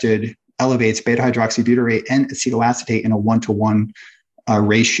ingested, elevates beta hydroxybutyrate and acetoacetate in a 1-to-1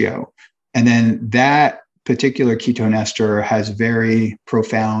 ratio. And then that particular ketone ester has very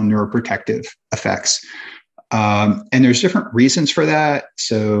profound neuroprotective effects. And there's different reasons for that.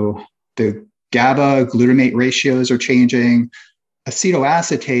 So the GABA glutamate ratios are changing.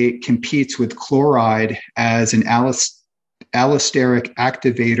 Acetoacetate competes with chloride as an allosteric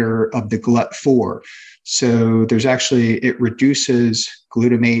activator of the GLUT4. So it reduces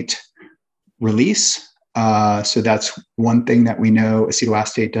glutamate release. So that's one thing that we know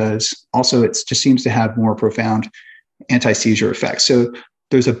acetoacetate does. Also, it just seems to have more profound anti-seizure effects. So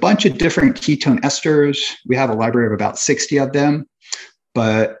there's a bunch of different ketone esters. We have a library of about 60 of them,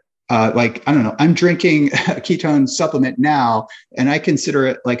 but like, I don't know, I'm drinking a ketone supplement now, and I consider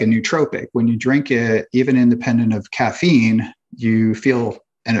it like a nootropic. When you drink it, even independent of caffeine, you feel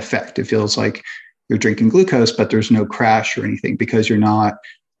an effect. It feels like you're drinking glucose, but there's no crash or anything because you're not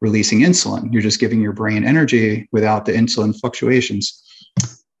releasing insulin. You're just giving your brain energy without the insulin fluctuations.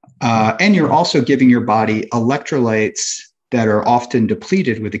 And you're also giving your body electrolytes that are often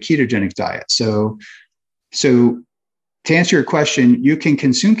depleted with a ketogenic diet. So to answer your question, you can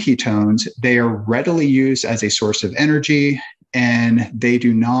consume ketones. They are readily used as a source of energy, and they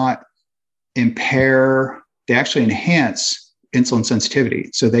do not impair, they actually enhance insulin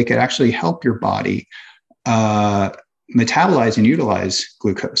sensitivity. So they could actually help your body metabolize and utilize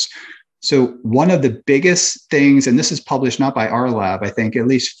glucose. So one of the biggest things, and this is published not by our lab, I think at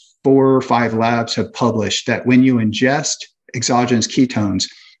least 4 or 5 labs have published that when you ingest exogenous ketones,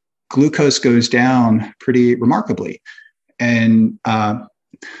 glucose goes down pretty remarkably. And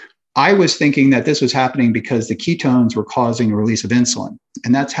I was thinking that this was happening because the ketones were causing a release of insulin.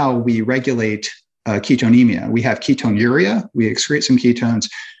 And that's how we regulate ketonemia. We have ketonuria, we excrete some ketones.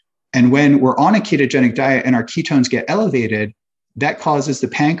 And when we're on a ketogenic diet and our ketones get elevated, that causes the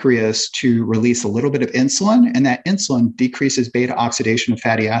pancreas to release a little bit of insulin. And that insulin decreases beta oxidation of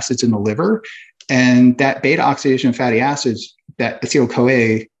fatty acids in the liver. And that beta oxidation of fatty acids, that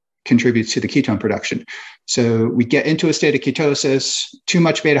acetyl-CoA, contributes to the ketone production. So we get into a state of ketosis. Too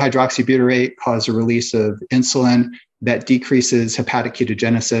much beta hydroxybutyrate causes a release of insulin that decreases hepatic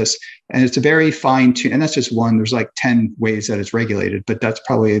ketogenesis. And it's a very fine-tuned, and that's just one. There's like 10 ways that it's regulated, but that's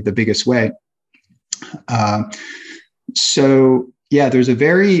probably the biggest way. So yeah, there's a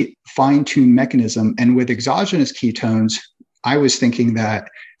very fine-tuned mechanism. And with exogenous ketones, I was thinking that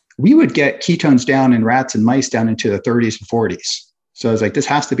we would get ketones down in rats and mice down into the 30s and 40s. So I was like, this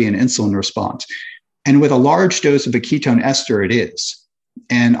has to be an insulin response. And with a large dose of a ketone ester, it is.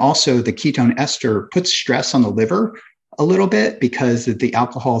 And also the ketone ester puts stress on the liver a little bit because of the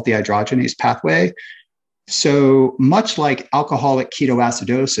alcohol dehydrogenase pathway. So much like alcoholic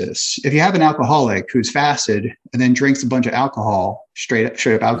ketoacidosis, if you have an alcoholic who's fasted and then drinks a bunch of alcohol, straight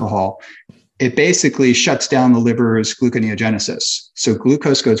up alcohol, it basically shuts down the liver's gluconeogenesis. So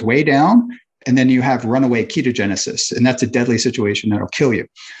glucose goes way down, and then you have runaway ketogenesis, and that's a deadly situation that'll kill you.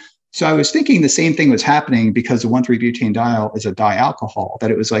 So I was thinking the same thing was happening because the 1,3-butadiene is a dialcohol,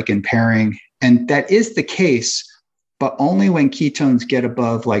 that it was like impairing. And that is the case, but only when ketones get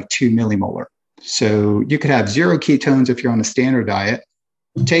above like 2 millimolar. So you could have 0 ketones if you're on a standard diet,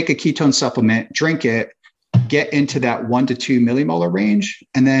 take a ketone supplement, drink it, get into that 1 to 2 millimolar range,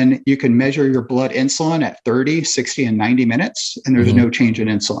 and then you can measure your blood insulin at 30, 60, and 90 minutes, and there's no change in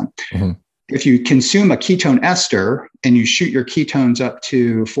insulin. If you consume a ketone ester and you shoot your ketones up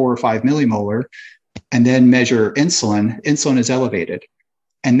to 4 or 5 millimolar and then measure insulin, insulin is elevated.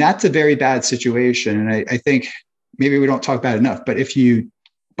 And that's a very bad situation. And I think maybe we don't talk about it enough, but if you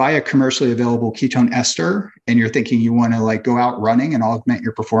buy a commercially available ketone ester and you're thinking you want to like go out running and augment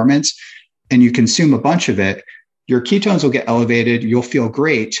your performance and you consume a bunch of it, your ketones will get elevated. You'll feel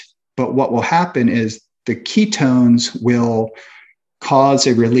great. But what will happen is the ketones will cause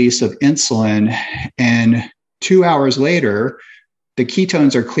a release of insulin, and 2 hours later, the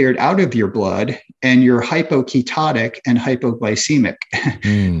ketones are cleared out of your blood and you're hypoketotic and hypoglycemic.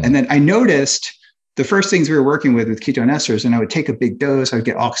 And then I noticed the first things we were working with ketone esters, and I would take a big dose, I would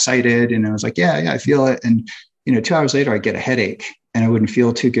get all excited, and I was like, yeah, I feel it. And, 2 hours later, I'd get a headache and I wouldn't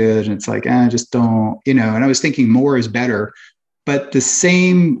feel too good. And it's like, I just don't, and I was thinking more is better. But the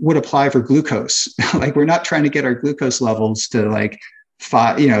same would apply for glucose. Like we're not trying to get our glucose levels to like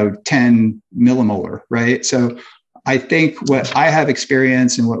 10 millimolar, right? So I think what I have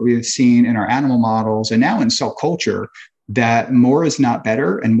experienced and what we've seen in our animal models and now in cell culture, that more is not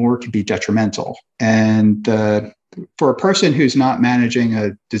better and more can be detrimental. And for a person who's not managing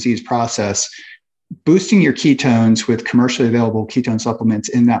a disease process, boosting your ketones with commercially available ketone supplements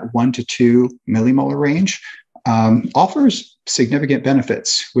in that 1 to 2 millimolar range offers significant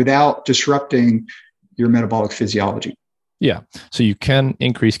benefits without disrupting your metabolic physiology. Yeah. So you can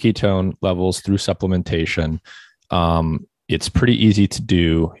increase ketone levels through supplementation. It's pretty easy to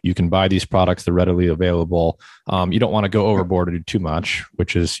do. You can buy these products. They're readily available. You don't want to go overboard or do too much,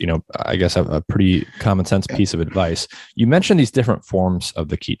 which is, I guess a pretty common sense piece of advice. You mentioned these different forms of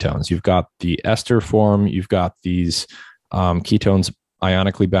the ketones. You've got the ester form. You've got these ketones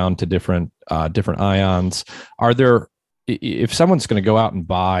ionically bound to different ions. Are there, if someone's going to go out and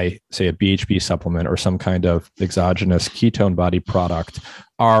buy, say, a BHB supplement or some kind of exogenous ketone body product,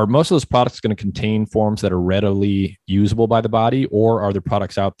 are most of those products going to contain forms that are readily usable by the body, or are there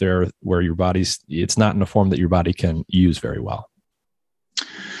products out there where it's not in a form that your body can use very well?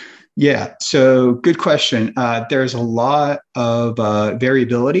 Yeah, so good question. There's a lot of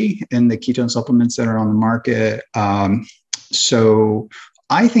variability in the ketone supplements that are on the market. So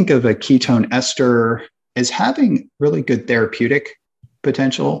I think of a ketone ester as having really good therapeutic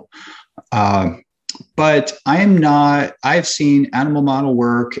potential. But I've seen animal model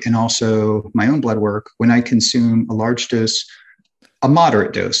work and also my own blood work when I consume a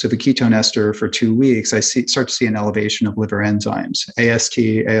moderate dose of a ketone ester for 2 weeks, start to see an elevation of liver enzymes, AST,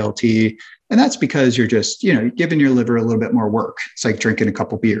 ALT. And that's because you're just, giving your liver a little bit more work. It's like drinking a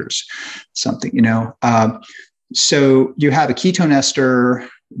couple beers, something. So you have a ketone ester.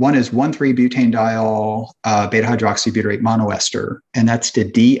 One is 1,3-butanediol beta hydroxybutyrate monoester, and that's the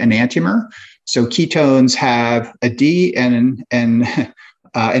D enantiomer. So ketones have a D and an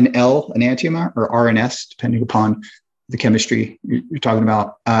L enantiomer, or RNS, depending upon the chemistry you're talking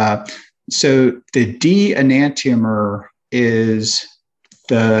about. So the D enantiomer is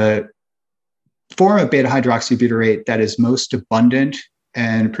the form of beta hydroxybutyrate that is most abundant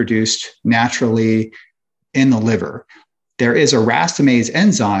and produced naturally in the liver. There is a racemase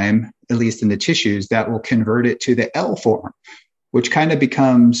enzyme, at least in the tissues, that will convert it to the L form, which kind of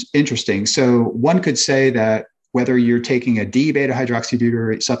becomes interesting. So one could say that whether you're taking a D beta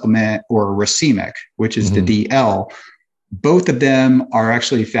hydroxybutyrate supplement or a racemic, which is the DL, both of them are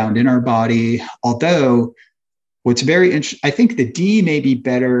actually found in our body. Although what's very interesting, I think the D may be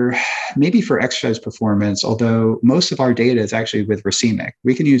better, maybe for exercise performance, although most of our data is actually with racemic.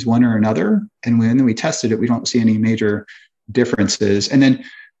 We can use one or another. And when we tested it, we don't see any major differences. And then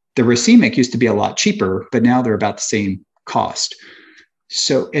the racemic used to be a lot cheaper, but now they're about the same cost.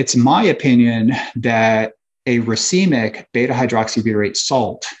 So it's my opinion that a racemic beta hydroxybutyrate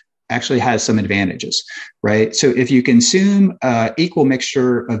salt actually has some advantages, right? So if you consume equal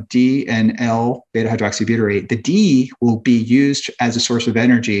mixture of D and L beta hydroxybutyrate, the D will be used as a source of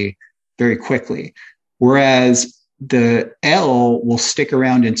energy very quickly, whereas the L will stick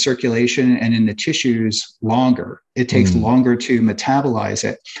around in circulation and in the tissues longer. It takes longer to metabolize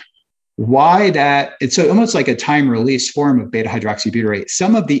it. Why that? It's almost like a time release form of beta hydroxybutyrate.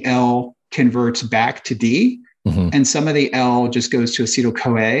 Some of the L converts back to D, and some of the L just goes to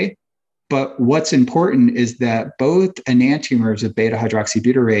acetyl-CoA. But what's important is that both enantiomers of beta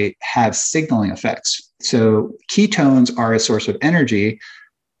hydroxybutyrate have signaling effects. So ketones are a source of energy,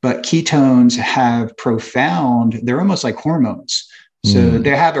 but ketones have they're almost like hormones. So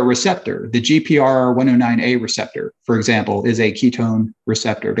they have a receptor. The GPR109A receptor, for example, is a ketone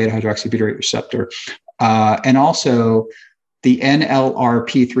receptor, beta hydroxybutyrate receptor. And also the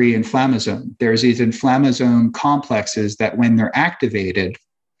NLRP3 inflammasome. There's these inflammasome complexes that when they're activated,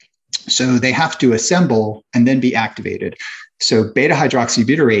 so they have to assemble and then be activated. So beta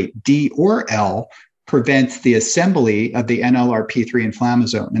hydroxybutyrate, D or L, prevents the assembly of the NLRP3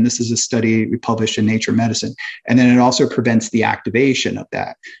 inflammasome. And this is a study we published in Nature Medicine. And then it also prevents the activation of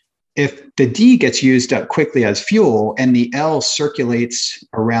that. If the D gets used up quickly as fuel and the L circulates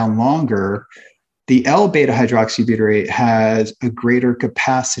around longer, the L beta hydroxybutyrate has a greater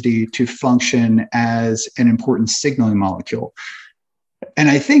capacity to function as an important signaling molecule. And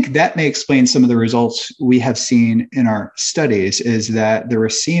I think that may explain some of the results we have seen in our studies, is that the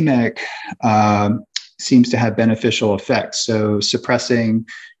racemic seems to have beneficial effects. So suppressing,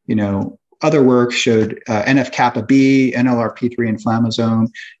 other work showed NF-kappa B, NLRP3 inflammasome.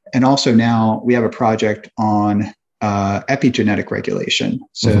 And also now we have a project on epigenetic regulation.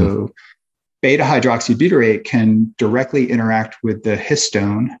 So beta hydroxybutyrate can directly interact with the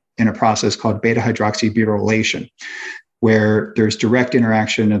histone in a process called beta hydroxybutyrylation, where there's direct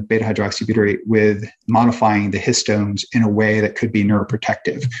interaction of beta hydroxybutyrate with modifying the histones in a way that could be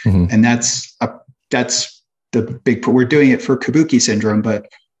neuroprotective. And that's the big, we're doing it for Kabuki syndrome, but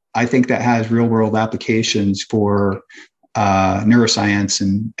I think that has real world applications for neuroscience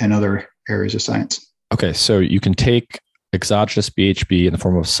and other areas of science. Okay. So you can take exogenous BHB in the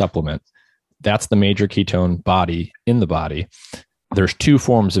form of a supplement. That's the major ketone body in the body. There's two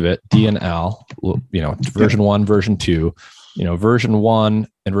forms of it, D and L, version 1, version 2. Version 1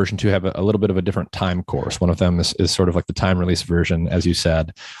 and version 2 have a little bit of a different time course. One of them is sort of like the time release version, as you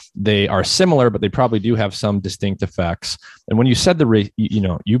said. They are similar, but they probably do have some distinct effects. And when you said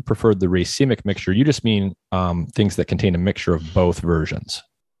you preferred the racemic mixture, you just mean things that contain a mixture of both versions.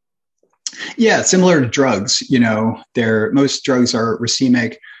 Yeah, similar to drugs. Most drugs are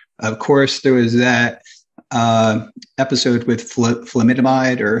racemic. Of course, there was that episode with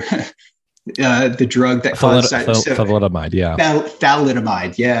thalidomide, or the drug that caused thalidomide,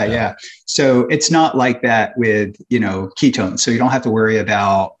 thalidomide, yeah. So it's not like that with ketones. So you don't have to worry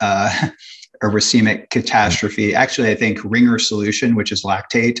about a racemic catastrophe. Actually, I think Ringer solution, which is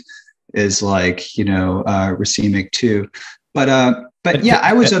lactate, is like, racemic too. But yeah,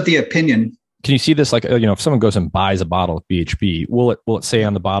 I was of the opinion. Can you see this? Like, if someone goes and buys a bottle of BHB, will it say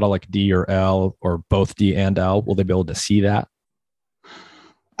on the bottle like D or L or both D and L? Will they be able to see that?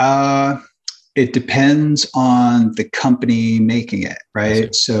 It depends on the company making it,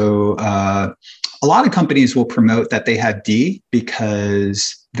 right? So a lot of companies will promote that they have D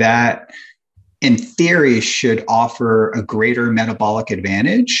because that, in theory, should offer a greater metabolic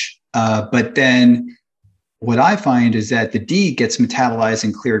advantage. But then what I find is that the D gets metabolized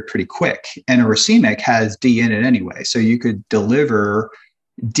and cleared pretty quick, and a racemic has D in it anyway. So you could deliver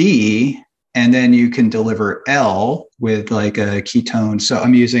D, and then you can deliver L with like a ketone. So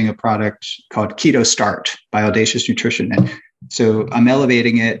I'm using a product called Keto Start by Audacious Nutrition. And so I'm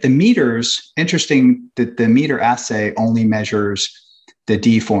elevating it. The meters, interesting that the meter assay only measures the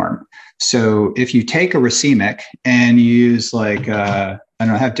D form. So if you take a racemic and you use like, I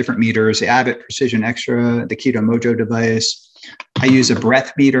have different meters, the Abbott Precision Extra, the Keto Mojo device. I use a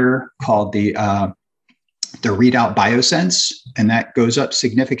breath meter called the Readout Biosense, and that goes up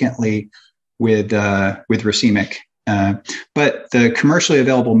significantly with racemic. But the commercially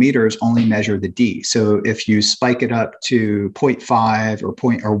available meters only measure the D. So if you spike it up to 0.5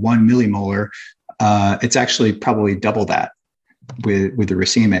 or 1 millimolar, it's actually probably double that with the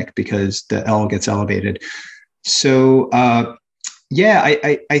racemic because the L gets elevated. So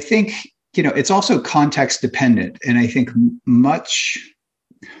I think, it's also context dependent. And I think most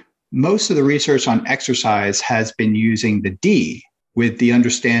of the research on exercise has been using the D with the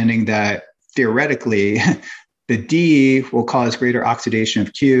understanding that theoretically the D will cause greater oxidation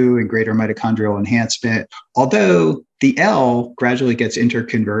of Q and greater mitochondrial enhancement, although the L gradually gets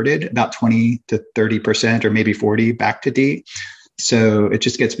interconverted about 20 to 30% or maybe 40 back to D. So it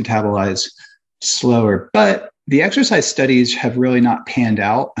just gets metabolized slower. But the exercise studies have really not panned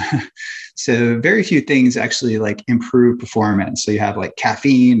out. So very few things actually like improve performance. So you have like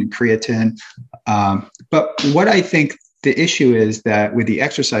caffeine and creatine. But what I think the issue is that with the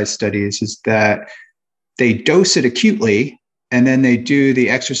exercise studies is that they dose it acutely and then they do the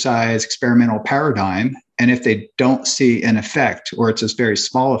exercise experimental paradigm. And if they don't see an effect or it's a very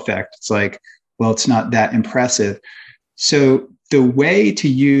small effect, it's like, well, it's not that impressive. So the way to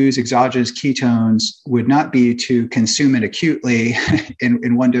use exogenous ketones would not be to consume it acutely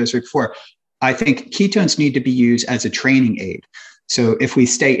in one dose or before. I think ketones need to be used as a training aid. So if we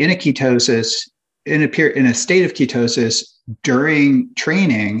stay in a ketosis, in a state of ketosis during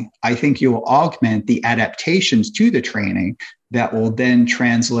training, I think you'll augment the adaptations to the training that will then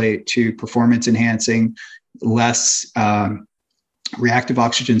translate to performance enhancing, less reactive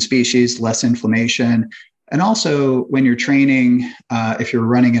oxygen species, less inflammation. And also when you're training, if you're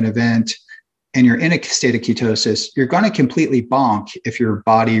running an event and you're in a state of ketosis, you're going to completely bonk if your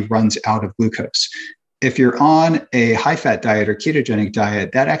body runs out of glucose. If you're on a high-fat diet or ketogenic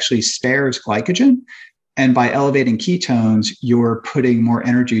diet, that actually spares glycogen. And by elevating ketones, you're putting more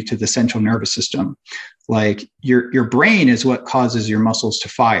energy to the central nervous system. Like your brain is what causes your muscles to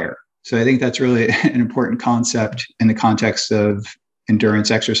fire. So I think that's really an important concept in the context of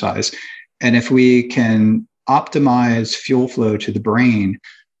endurance exercise. And if we can optimize fuel flow to the brain,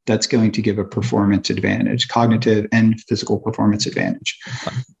 that's going to give a performance advantage, cognitive and physical performance advantage.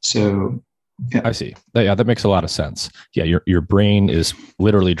 So, yeah. I see. Yeah, that makes a lot of sense. Yeah, your brain is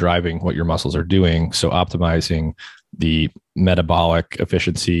literally driving what your muscles are doing. So optimizing the metabolic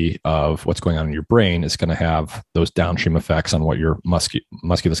efficiency of what's going on in your brain is going to have those downstream effects on what your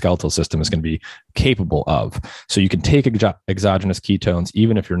musculoskeletal system is going to be capable of. So you can take exogenous ketones,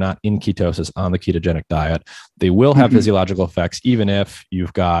 even if you're not in ketosis on the ketogenic diet. They will have physiological effects, even if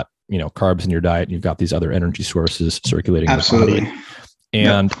you've got, carbs in your diet and you've got these other energy sources circulating in the body.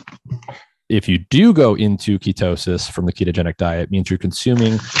 And if you do go into ketosis from the ketogenic diet, it means you're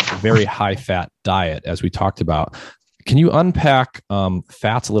consuming a very high fat diet, as we talked about. Can you unpack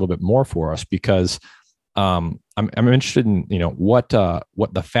fats a little bit more for us? Because I'm interested in what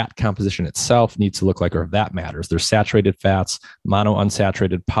the fat composition itself needs to look like, or if that matters. There's saturated fats,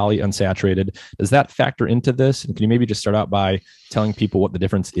 monounsaturated, polyunsaturated. Does that factor into this? And can you maybe just start out by telling people what the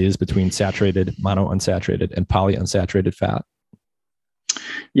difference is between saturated, monounsaturated, and polyunsaturated fat?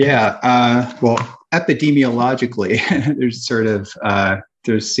 Yeah. Well, epidemiologically,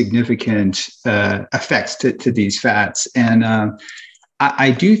 there's significant effects to these fats. And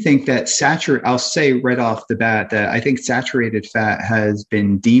I do think that I'll say right off the bat that I think saturated fat has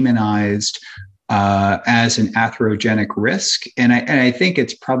been demonized as an atherogenic risk. And I think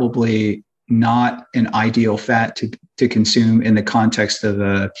it's probably not an ideal fat to consume in the context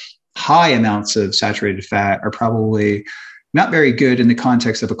of high amounts of saturated fat are probably not very good in the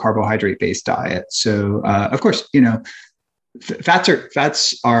context of a carbohydrate-based diet. So, of course,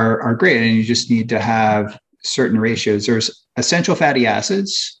 fats are great, and you just need to have certain ratios. There's essential fatty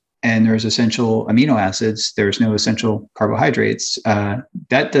acids and there's essential amino acids. There's no essential carbohydrates.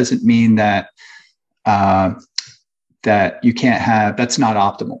 That doesn't mean that you can't have, that's not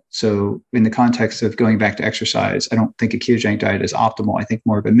optimal. So in the context of going back to exercise, I don't think a ketogenic diet is optimal. I think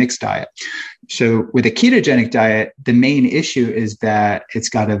more of a mixed diet. So with a ketogenic diet, the main issue is that it's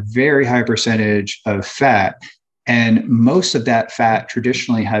got a very high percentage of fat. And most of that fat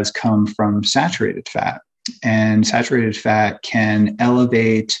traditionally has come from saturated fat. And saturated fat can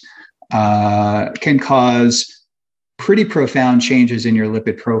can cause pretty profound changes in your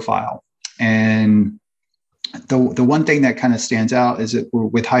lipid profile. And the one thing that kind of stands out is that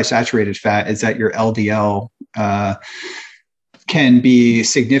with high saturated fat is that your LDL can be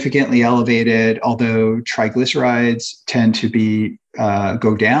significantly elevated, although triglycerides tend to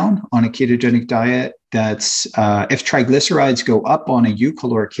go down on a ketogenic diet. That's if triglycerides go up on a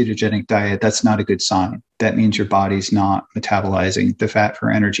eucaloric ketogenic diet, that's not a good sign. That means your body's not metabolizing the fat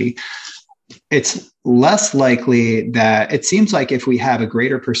for energy. It's less likely that it seems like if we have a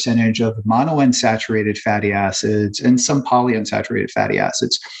greater percentage of monounsaturated fatty acids and some polyunsaturated fatty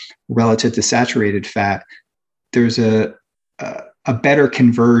acids relative to saturated fat, there's a better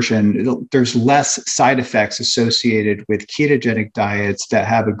conversion. There's less side effects associated with ketogenic diets that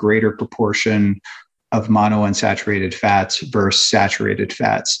have a greater proportion of monounsaturated fats versus saturated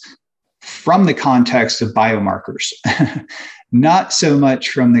fats from the context of biomarkers. Not so much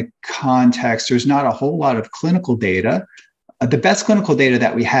from the context, there's not a whole lot of clinical data. The best clinical data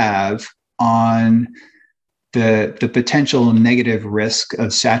that we have on the potential negative risk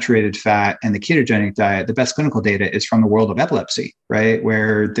of saturated fat and the ketogenic diet, the best clinical data is from the world of epilepsy, right?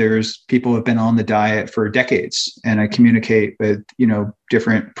 Where there's people who have been on the diet for decades. And I communicate with,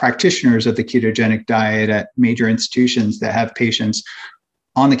 different practitioners of the ketogenic diet at major institutions that have patients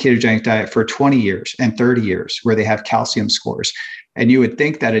on the ketogenic diet for 20 years and 30 years where they have calcium scores. And you would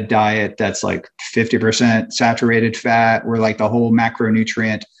think that a diet that's like 50% saturated fat, where like the whole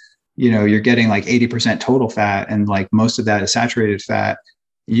macronutrient, you're getting like 80% total fat and like most of that is saturated fat.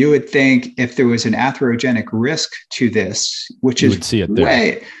 You would think if there was an atherogenic risk to this, which is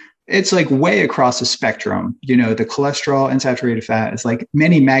it's like way across the spectrum. The cholesterol and saturated fat is like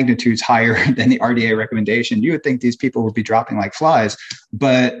many magnitudes higher than the RDA recommendation. You would think these people would be dropping like flies,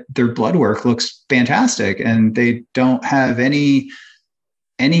 but their blood work looks fantastic and they don't have any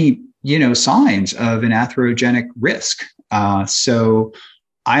signs of an atherogenic risk. So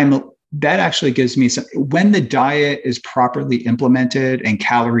that actually gives me when the diet is properly implemented and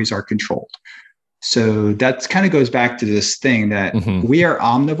calories are controlled. So that kind of goes back to this thing that we are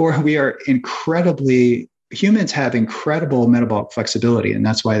omnivore. We are humans have incredible metabolic flexibility, and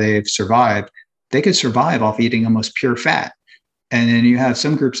that's why they've survived. They could survive off eating almost pure fat. And then you have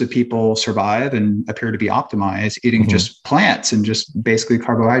some groups of people survive and appear to be optimized eating just plants and just basically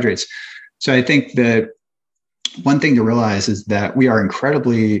carbohydrates. So I think that one thing to realize is that we are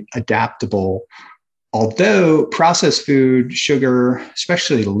incredibly adaptable, although processed food, sugar,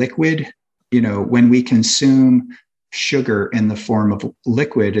 especially liquid, when we consume sugar in the form of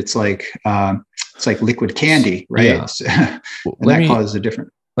liquid, it's like liquid candy, right? Yeah. And that causes a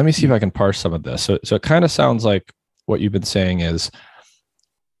different. Let me see if I can parse some of this. So it kind of sounds like what you've been saying is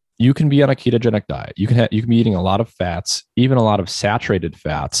you can be on a ketogenic diet. You can be eating a lot of fats, even a lot of saturated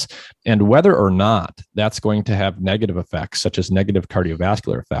fats, and whether or not that's going to have negative effects, such as negative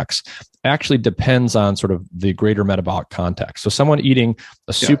cardiovascular effects, actually depends on sort of the greater metabolic context. So someone eating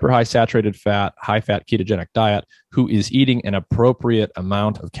a super high saturated fat, high fat ketogenic diet who is eating an appropriate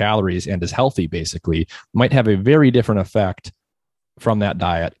amount of calories and is healthy, basically, might have a very different effect from that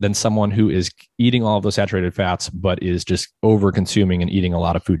diet than someone who is eating all of those saturated fats, but is just over consuming and eating a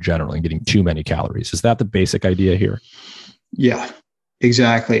lot of food generally and getting too many calories. Is that the basic idea here? Yeah,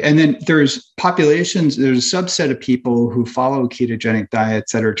 exactly. And then there's a subset of people who follow ketogenic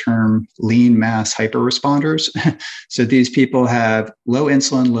diets that are termed lean mass hyperresponders. So these people have low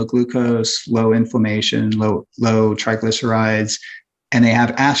insulin, low glucose, low inflammation, low triglycerides, and they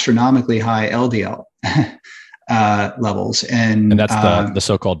have astronomically high LDL. Levels. And that's the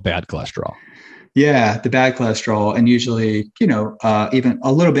so-called bad cholesterol. Yeah, the bad cholesterol, and usually, even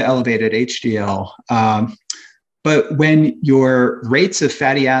a little bit elevated HDL. But when your rates of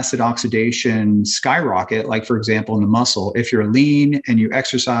fatty acid oxidation skyrocket, like for example, in the muscle, if you're lean and you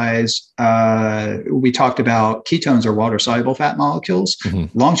exercise, we talked about ketones are water-soluble fat molecules.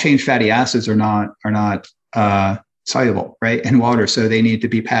 Long-chain fatty acids are not soluble, right, in water. So they need to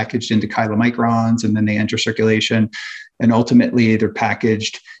be packaged into chylomicrons and then they enter circulation. and ultimately they're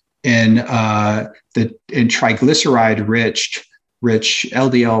packaged in in triglyceride rich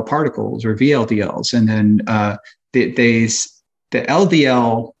LDL particles or VLDLs, and then the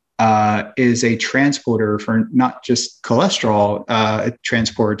LDL is a transporter for not just cholesterol. It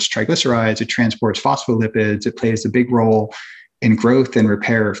transports triglycerides, it transports phospholipids. It plays a big role in growth and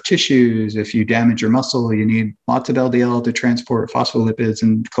repair of tissues. If you damage your muscle, you need lots of LDL to transport phospholipids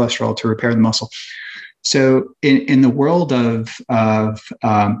and cholesterol to repair the muscle. So in the world of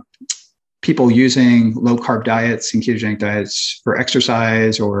people using low carb diets and ketogenic diets for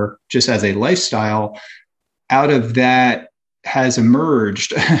exercise or just as a lifestyle, out of that has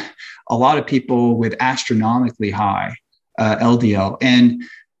emerged a lot of people with astronomically high LDL. And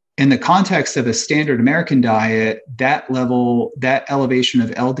in the context of a standard American diet, that elevation of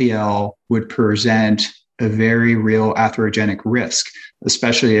LDL would present a very real atherogenic risk,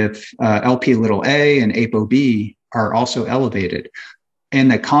 especially if Lp(a) and ApoB are also elevated. In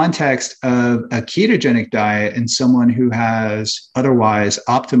the context of a ketogenic diet and someone who has otherwise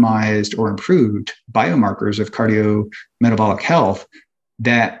optimized or improved biomarkers of cardiometabolic health,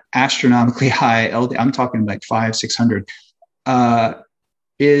 that astronomically high LDL, I'm talking like 500-600,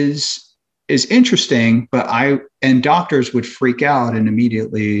 is interesting. But doctors would freak out and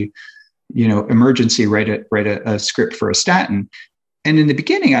immediately, emergency write a script for a statin. And in the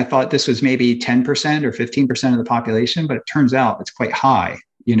beginning, I thought this was maybe 10% or 15% of the population, but it turns out it's quite high.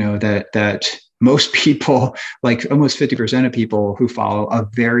 That most people, like almost 50% of people who follow a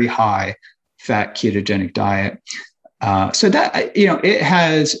very high fat ketogenic diet. So that,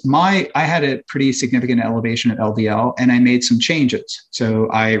 I had a pretty significant elevation of LDL, and I made some changes. So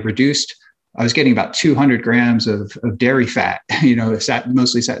I was getting about 200 grams of dairy fat,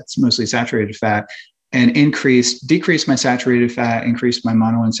 mostly saturated fat, and decreased my saturated fat, increased my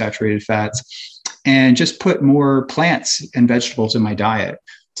monounsaturated fats, and just put more plants and vegetables in my diet.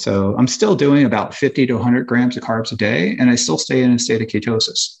 So I'm still doing about 50 to 100 grams of carbs a day, and I still stay in a state of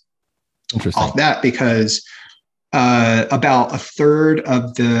ketosis. Interesting. Off that, because about a third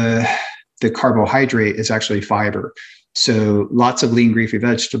of the carbohydrate is actually fiber. So lots of lean leafy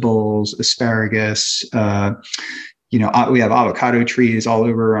vegetables, asparagus, we have avocado trees all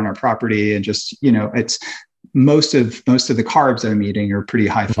over on our property, and just, it's most of the carbs that I'm eating are pretty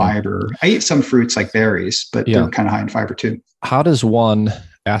high fiber. I eat some fruits like berries, but they're kind of high in fiber too. How does one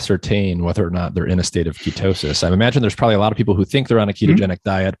ascertain whether or not they're in a state of ketosis? I imagine there's probably a lot of people who think they're on a ketogenic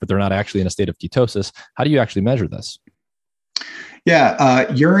diet, but they're not actually in a state of ketosis. How do you actually measure this? Yeah,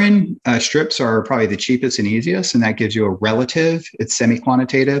 urine strips are probably the cheapest and easiest, and that gives you a relative. It's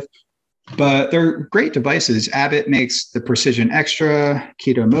semi-quantitative. But they're great devices. Abbott makes the Precision Extra,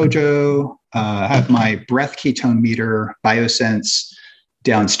 Keto Mojo. I have my breath ketone meter, Biosense,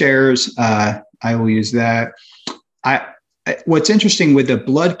 downstairs. I will use that. What's interesting with the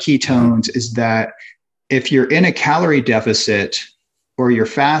blood ketones is that if you're in a calorie deficit or you're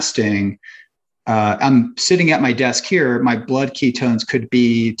fasting, I'm sitting at my desk here, my blood ketones could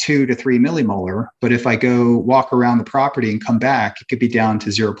be 2 to 3 millimolar. But if I go walk around the property and come back, it could be down to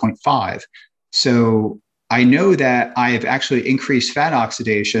 0.5. So I know that I have actually increased fat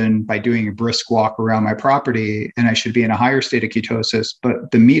oxidation by doing a brisk walk around my property, and I should be in a higher state of ketosis,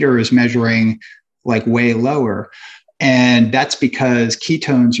 but the meter is measuring like way lower. And that's because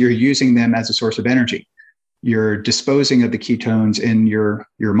ketones, you're using them as a source of energy. You're disposing of the ketones in your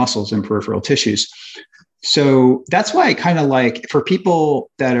muscles and peripheral tissues. So that's why I kind of like, for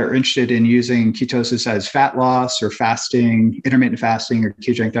people that are interested in using ketosis as fat loss or fasting, intermittent fasting or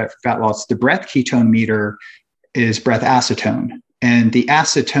ketogenic diet for fat loss, the breath ketone meter is breath acetone. And the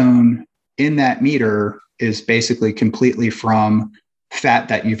acetone in that meter is basically completely from fat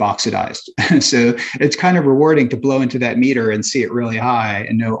that you've oxidized. So it's kind of rewarding to blow into that meter and see it really high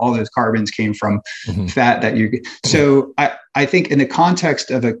and know all those carbons came from fat that you get. So I think in the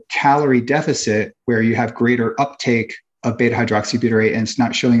context of a calorie deficit where you have greater uptake of beta hydroxybutyrate and it's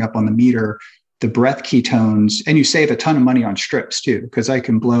not showing up on the meter, the breath ketones, and you save a ton of money on strips too, because I've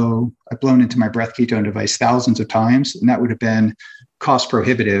blown into my breath ketone device thousands of times, and that would have been cost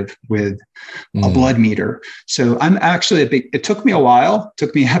prohibitive with a blood meter. So I'm actually it took me a while,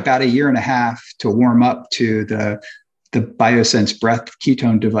 took me about 1.5 years to warm up to the Biosense breath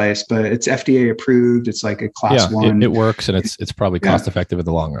ketone device, but it's FDA approved. It's like a class 1. It works, and it's probably cost effective in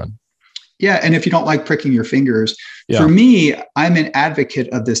the long run. Yeah. And if you don't like pricking your fingers, for me, I'm an advocate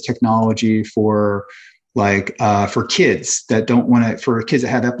of this technology for kids that for kids that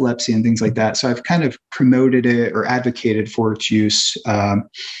have epilepsy and things like that. So I've kind of promoted it or advocated for its use,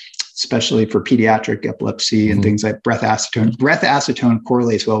 especially for pediatric epilepsy and things like breath acetone. Breath acetone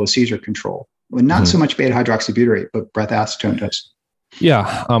correlates well with seizure control. Well, not so much beta hydroxybutyrate, but breath acetone does.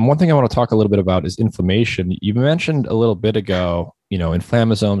 Yeah. One thing I want to talk a little bit about is inflammation. You mentioned a little bit ago,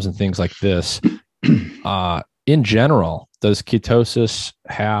 inflammasomes and things like this. In general, does ketosis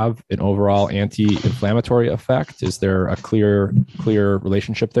have an overall anti-inflammatory effect? Is there a clear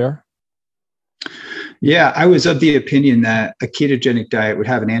relationship there? Yeah, I was of the opinion that a ketogenic diet would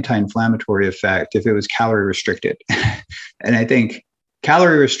have an anti-inflammatory effect if it was calorie restricted. And I think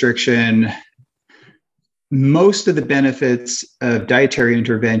calorie restriction, most of the benefits of dietary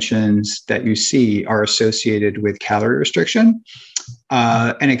interventions that you see are associated with calorie restriction.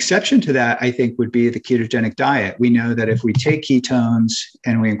 An exception to that, I think, would be the ketogenic diet. We know that if we take ketones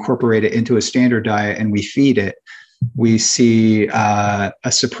and we incorporate it into a standard diet and we feed it, we see a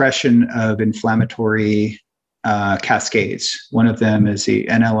suppression of inflammatory cascades. One of them is the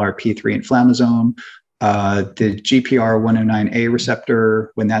NLRP3 inflammasome, the GPR109A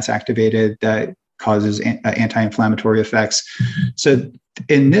receptor. When that's activated, that causes anti-inflammatory effects. So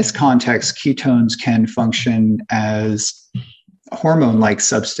in this context, ketones can function as a hormone-like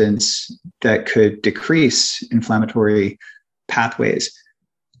substance that could decrease inflammatory pathways.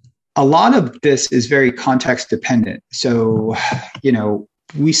 A lot of this is very context dependent. So,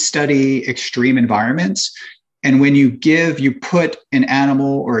 we study extreme environments. And when you put an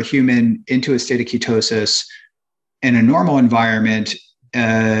animal or a human into a state of ketosis in a normal environment,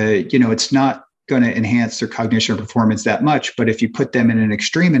 it's not going to enhance their cognition or performance that much. But if you put them in an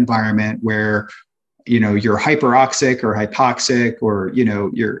extreme environment where, you're hyperoxic or hypoxic or,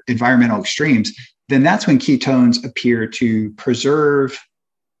 your environmental extremes, then that's when ketones appear to preserve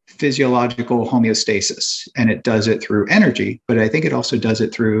physiological homeostasis. And it does it through energy, but I think it also does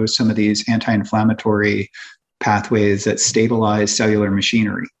it through some of these anti-inflammatory pathways that stabilize cellular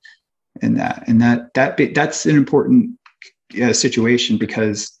machinery. And that's an important situation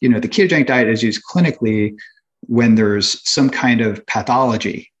because, the ketogenic diet is used clinically when there's some kind of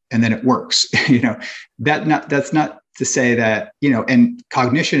pathology and then it works. That's not to say that, and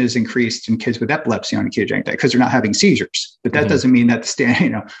cognition is increased in kids with epilepsy on a ketogenic diet because they're not having seizures. But that doesn't mean that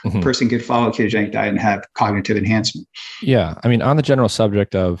the person could follow a ketogenic diet and have cognitive enhancement. Yeah. I mean, on the general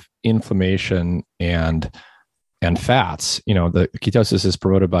subject of inflammation and fats, the ketosis is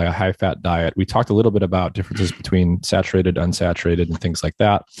promoted by a high fat diet. We talked a little bit about differences between saturated, unsaturated, and things like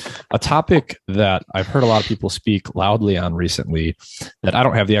that. A topic that I've heard a lot of people speak loudly on recently that I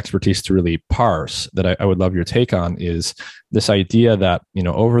don't have the expertise to really parse, that I would love your take on, is this idea that,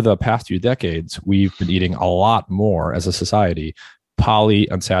 over the past few decades, we've been eating a lot more as a society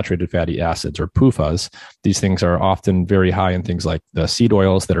polyunsaturated fatty acids, or PUFAs. These things are often very high in things like the seed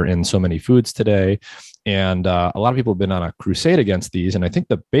oils that are in so many foods today. And a lot of people have been on a crusade against these. And I think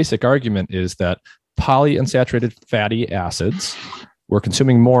the basic argument is that polyunsaturated fatty acids, we're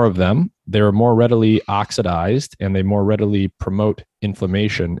consuming more of them. They're more readily oxidized and they more readily promote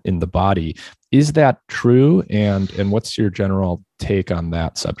inflammation in the body. Is that true? And what's your general take on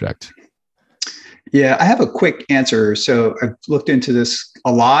that subject? Yeah, I have a quick answer. So I've looked into this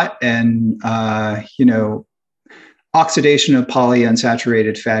a lot, and oxidation of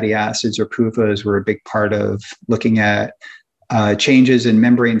polyunsaturated fatty acids, or PUFAs, were a big part of looking at changes in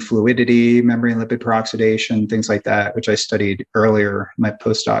membrane fluidity, membrane lipid peroxidation, things like that, which I studied earlier in my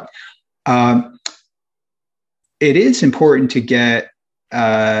postdoc. It is important to get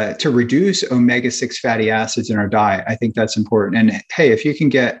to reduce omega-6 fatty acids in our diet. I think that's important. And hey, if you can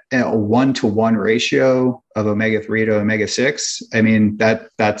get a 1-to-1 ratio of omega-3 to omega-6, I mean,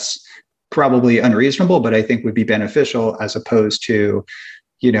 that's probably unreasonable, but I think would be beneficial, as opposed to,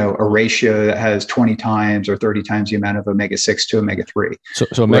 a ratio that has 20 times or 30 times the amount of omega-6 to omega-3. So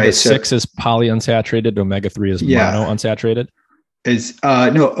omega-6 is polyunsaturated, omega-3 is monounsaturated?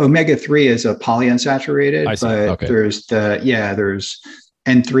 No, omega-3 is a polyunsaturated, but okay. There's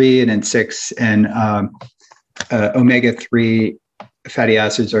N3 and N6, and omega-3 fatty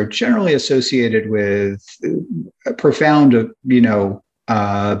acids are generally associated with profound,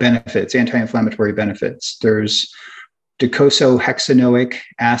 benefits, anti-inflammatory benefits. There's docosahexaenoic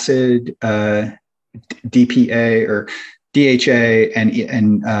acid, DPA or DHA, and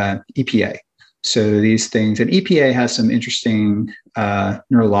EPA. So these things, and EPA has some interesting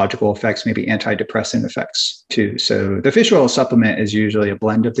neurological effects, maybe antidepressant effects too. So the fish oil supplement is usually a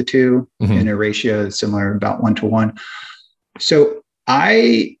blend of the two in a ratio similar, about 1-to-1. So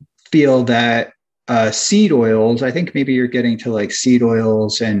I feel that seed oils, I think maybe you're getting to like seed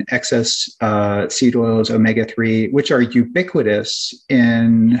oils and excess seed oils, omega-3, which are ubiquitous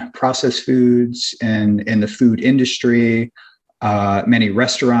in processed foods and in the food industry. Many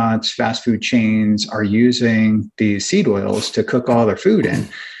restaurants, fast food chains are using these seed oils to cook all their food in.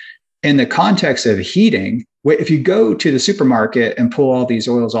 in the context of heating, if you go to the supermarket and pull all these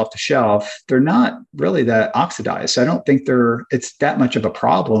oils off the shelf, they're not really that oxidized. So I don't think it's that much of a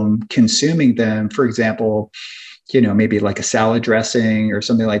problem consuming them. For example, maybe like a salad dressing or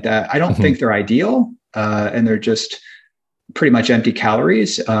something like that. I don't think they're ideal, and they're just pretty much empty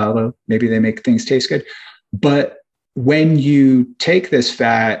calories. Although maybe they make things taste good. But when you take this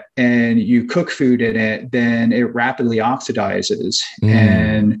fat and you cook food in it, then it rapidly oxidizes.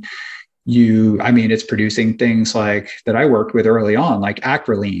 And it's producing things like that I worked with early on, like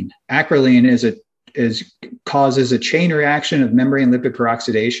acrolein. Acrolein causes a chain reaction of membrane lipid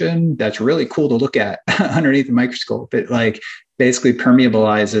peroxidation. That's really cool to look at underneath the microscope. It basically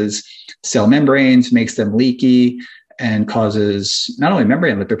permeabilizes cell membranes, makes them leaky, and causes not only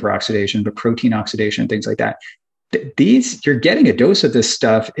membrane lipid peroxidation, but protein oxidation, things like that. You're getting a dose of this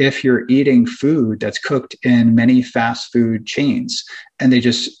stuff if you're eating food that's cooked in many fast food chains. And they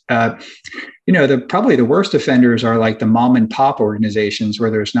just, probably the worst offenders are like the mom and pop organizations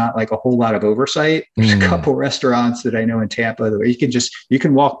where there's not like a whole lot of oversight. There's a couple restaurants that I know in Tampa where you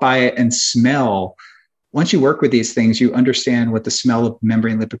can walk by it and smell. Once you work with these things, you understand what the smell of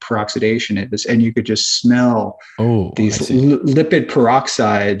membrane lipid peroxidation is, and you could just smell these lipid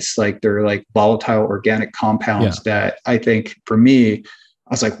peroxides, like they're like volatile organic compounds that I think for me, I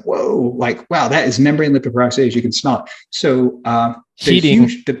was like, whoa, like, wow, that is membrane lipid peroxidation. You can smell it. So heating,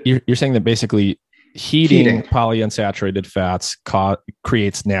 you're saying that basically heating polyunsaturated fats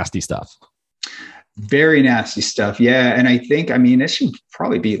creates nasty stuff. Very nasty stuff. Yeah. And I think, it should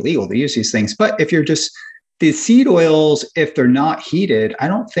probably be illegal to use these things. But if you're the seed oils, if they're not heated, I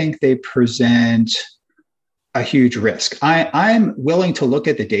don't think they present a huge risk. I'm willing to look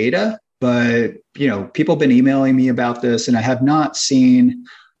at the data, but, people have been emailing me about this, and I have not seen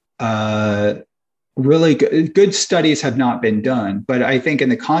really good studies have not been done. But I think in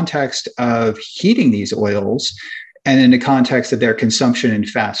the context of heating these oils, and in the context of their consumption in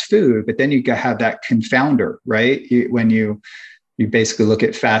fast food, but then you have that confounder, right? When you basically look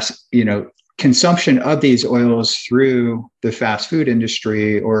at consumption of these oils through the fast food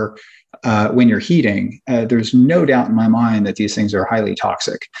industry, or when you're heating, there's no doubt in my mind that these things are highly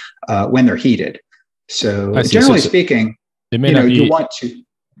toxic when they're heated. So generally speaking, it may not be, you want to.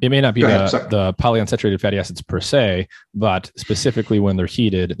 It may not be the polyunsaturated fatty acids per se, but specifically when they're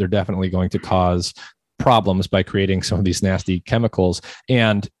heated, they're definitely going to cause problems by creating some of these nasty chemicals.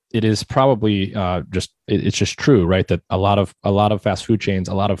 And it is probably it's just true, right? That a lot of fast food chains,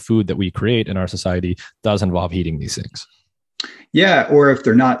 a lot of food that we create in our society does involve heating these things. Yeah. Or if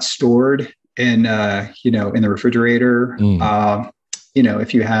they're not stored in the refrigerator,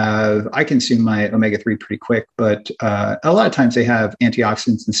 if you have, I consume my omega-3 pretty quick, but a lot of times they have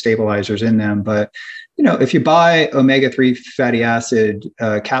antioxidants and stabilizers in them. But if you buy omega-3 fatty acid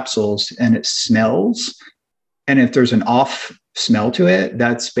capsules and it smells, and if there's an off smell to it,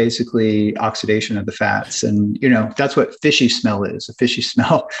 that's basically oxidation of the fats. And, that's what fishy smell is. A fishy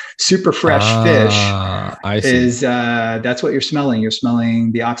smell, super fresh fish that's what you're smelling. You're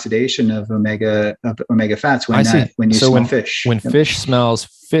smelling the oxidation of omega fats when you smell fish. When fish smells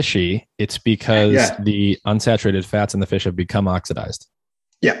fishy, it's because the unsaturated fats in the fish have become oxidized.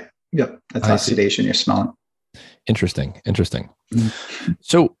 Yeah. Yep. That's oxidation you're smelling. Interesting. Mm-hmm.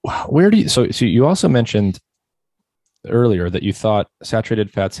 So so you also mentioned earlier that you thought saturated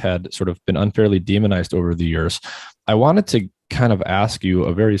fats had sort of been unfairly demonized over the years. I wanted to kind of ask you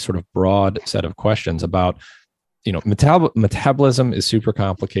a very sort of broad set of questions about, metabolism is super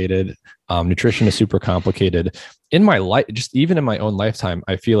complicated. Nutrition is super complicated. In my life, just even in my own lifetime,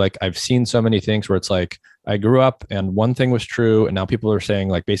 I feel like I've seen so many things where it's like, I grew up and one thing was true, and now people are saying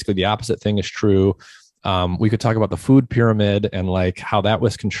like basically the opposite thing is true. We could talk about the food pyramid and like how that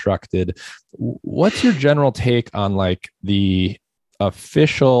was constructed. What's your general take on like the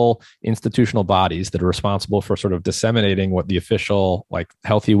official institutional bodies that are responsible for sort of disseminating what the official like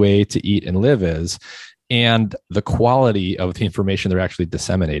healthy way to eat and live is, and the quality of the information they're actually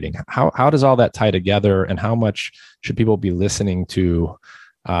disseminating? How does all that tie together, and how much should people be listening to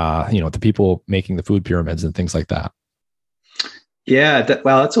the people making the food pyramids and things like that? Yeah,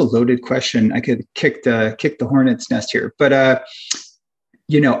 that's a loaded question. I could kick the hornet's nest here, but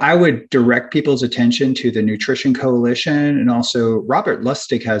I would direct people's attention to the Nutrition Coalition, and also Robert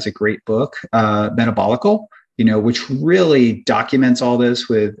Lustig has a great book, Metabolical, which really documents all this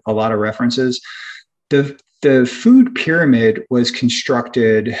with a lot of references. The food pyramid was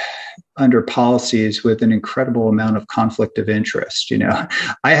constructed under policies with an incredible amount of conflict of interest.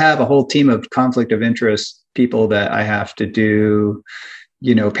 I have a whole team of conflict of interest people that I have to do,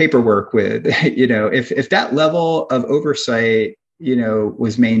 paperwork with. If that level of oversight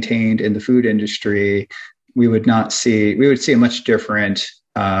was maintained in the food industry, we would see a much different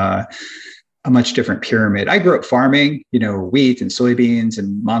pyramid. I grew up farming, wheat and soybeans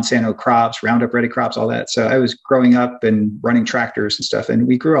and Monsanto crops, Roundup Ready crops, all that. So I was growing up and running tractors and stuff, and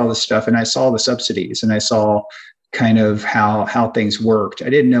we grew all this stuff, and I saw the subsidies, and I saw kind of how things worked. I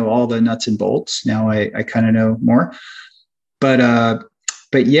didn't know all the nuts and bolts. Now I kind of know more, but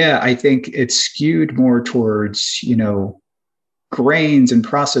yeah, I think it's skewed more towards, grains and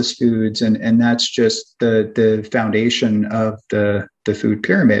processed foods. And that's just the foundation of the food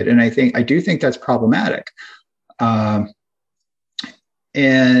pyramid. And I do think that's problematic. And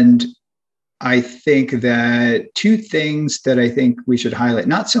I think that two things that I think we should highlight,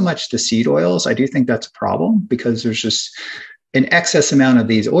 not so much the seed oils. I do think that's a problem because there's just an excess amount of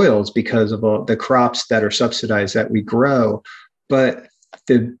these oils because of all the crops that are subsidized that we grow. But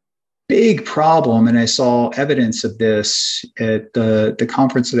the big problem, and I saw evidence of this at the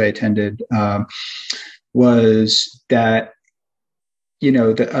conference that I attended, was that,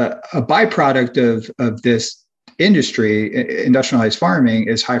 a byproduct of this industry, industrialized farming,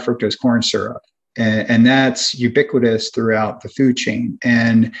 is high fructose corn syrup. And that's ubiquitous throughout the food chain.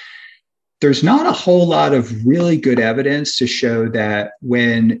 And there's not a whole lot of really good evidence to show that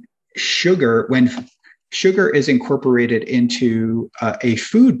when sugar is incorporated into a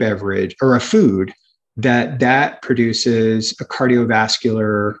food beverage or a food, that produces a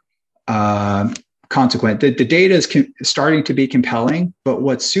cardiovascular consequence. The data is starting to be compelling, but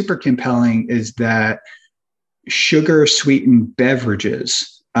what's super compelling is that sugar sweetened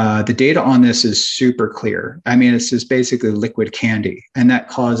beverages, the data on this is super clear. I mean, it's just basically liquid candy, and that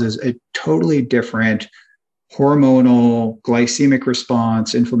causes a totally different hormonal, glycemic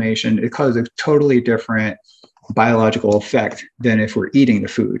response, inflammation. It causes a totally different biological effect than if we're eating the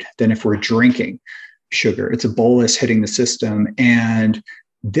food, than if we're drinking sugar. It's a bolus hitting the system. And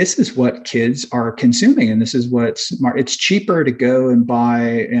this is what kids are consuming. And this is what's smart. It's cheaper to go and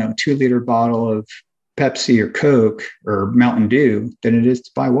buy, 2-liter bottle of Pepsi or Coke or Mountain Dew than it is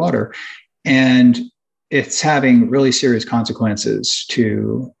to buy water. And it's having really serious consequences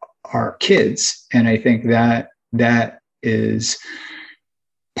to our kids. And I think that is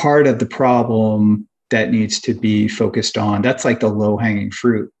part of the problem that needs to be focused on. That's like the low-hanging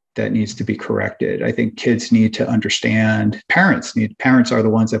fruit that needs to be corrected. I think kids need to understand, parents are the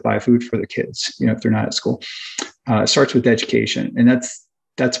ones that buy food for the kids, if they're not at school. It starts with education. And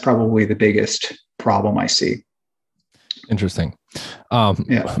that's probably the biggest problem I see. Interesting.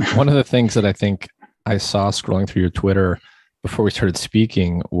 One of the things that I think I saw scrolling through your Twitter before we started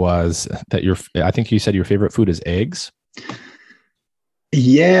speaking was that I think you said your favorite food is eggs.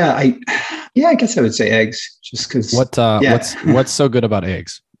 Yeah, I guess I would say eggs, just because. What's so good about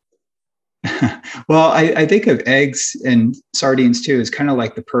eggs? Well, I think of eggs and sardines too as kind of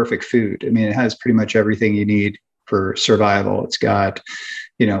like the perfect food. I mean, it has pretty much everything you need for survival. It's got,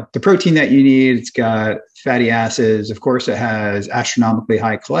 the protein that you need. It's got fatty acids. Of course, it has astronomically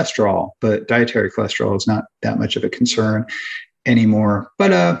high cholesterol, but dietary cholesterol is not that much of a concern anymore.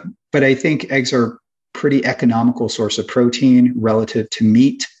 But I think eggs are pretty economical source of protein relative to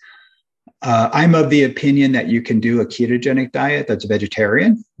meat. I'm of the opinion that you can do a ketogenic diet that's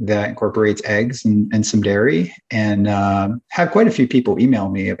vegetarian, that incorporates eggs and some dairy, and have quite a few people email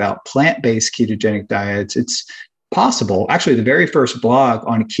me about plant-based ketogenic diets. It's possible. Actually, the very first blog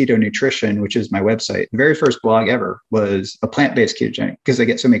on keto nutrition, which is my website, the very first blog ever was a plant-based ketogenic, because I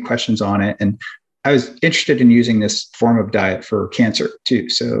get so many questions on it. And I was interested in using this form of diet for cancer too.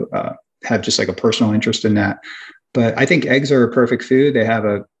 So have just like a personal interest in that. But I think eggs are a perfect food. They have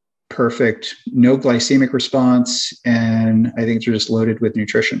a perfect, no glycemic response. And I think they're just loaded with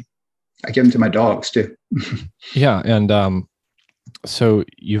nutrition. I give them to my dogs too. Yeah. And so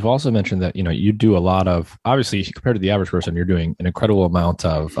you've also mentioned that, you do a lot of, obviously compared to the average person, you're doing an incredible amount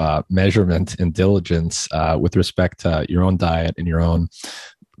of measurement and diligence with respect to your own diet and your own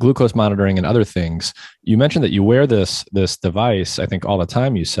glucose monitoring and other things. You mentioned that you wear this device, I think all the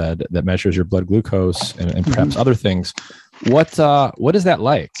time, you said, that measures your blood glucose and perhaps other things. What is that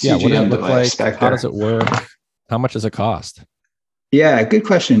like? Yeah. What does it look like? How does it work? How much does it cost? Yeah, good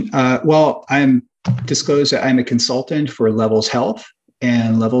question. Well, I'm disclosed that I'm a consultant for Levels Health,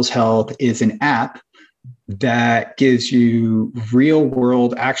 and Levels Health is an app that gives you real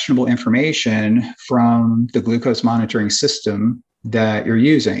world actionable information from the glucose monitoring system that you're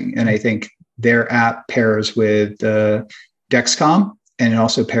using. And I think their app pairs with the Dexcom, and it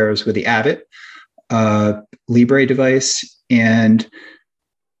also pairs with the Abbott Libre device. And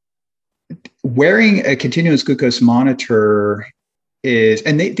wearing a continuous glucose monitor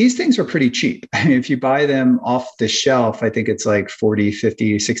these things are pretty cheap. I mean, if you buy them off the shelf, I think it's like 40,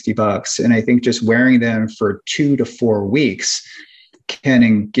 50, $60. And I think just wearing them for 2 to 4 weeks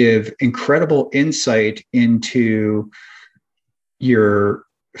can give incredible insight into your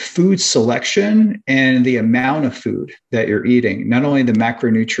food selection and the amount of food that you're eating, not only the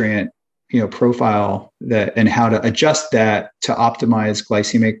macronutrient profile and how to adjust that to optimize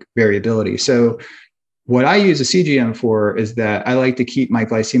glycemic variability. So what I use a CGM for is that I like to keep my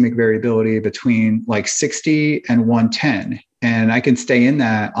glycemic variability between like 60 and 110. And I can stay in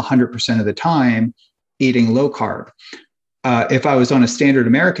that 100% of the time eating low carb. If I was on a standard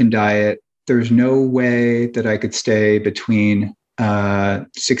American diet, there's no way that I could stay between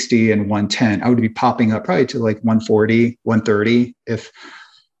 60 and 110. I would be popping up probably to like 140, 130 if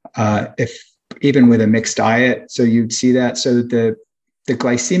even with a mixed diet. So you'd see that. So the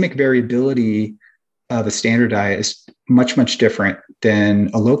glycemic variability of a standard diet is much, much different than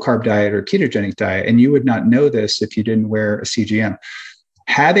a low carb diet or ketogenic diet. And you would not know this if you didn't wear a CGM.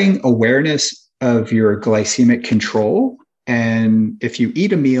 Having awareness of your glycemic control, and if you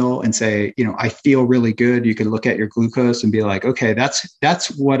eat a meal and say, I feel really good, you can look at your glucose and be like, okay, that's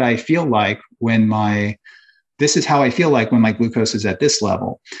what I feel like this is how I feel like when my glucose is at this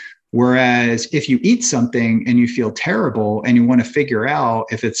level. Whereas if you eat something and you feel terrible and you want to figure out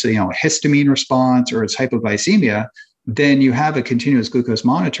if it's a histamine response or it's hypoglycemia, then you have a continuous glucose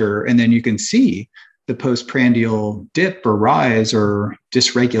monitor, and then you can see the postprandial dip or rise or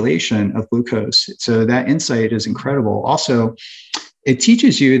dysregulation of glucose. So that insight is incredible. Also, it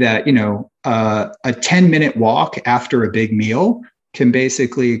teaches you that a 10-minute walk after a big meal can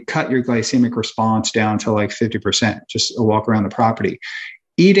basically cut your glycemic response down to like 50%, just a walk around the property.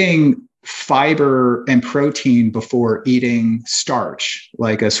 Eating fiber and protein before eating starch,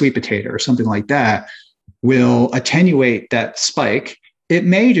 like a sweet potato or something like that, will attenuate that spike. It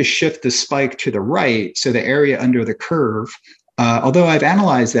may just shift the spike to the right, so the area under the curve, although I've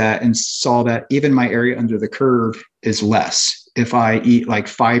analyzed that and saw that even my area under the curve is less if I eat like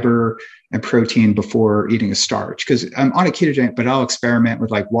fiber and protein before eating a starch, because I'm on a ketogenic, but I'll experiment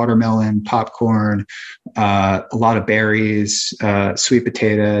with like watermelon, popcorn, a lot of berries, sweet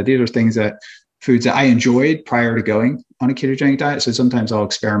potato. These are foods that I enjoyed prior to going on a ketogenic diet. So sometimes I'll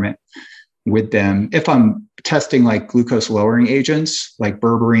experiment with them. If I'm testing like glucose lowering agents like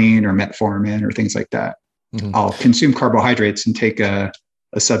berberine or metformin or things like that, I'll consume carbohydrates and take a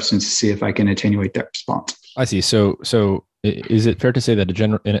substance to see if I can attenuate that response. I see. So is it fair to say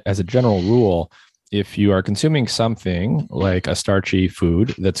that as a general rule, if you are consuming something like a starchy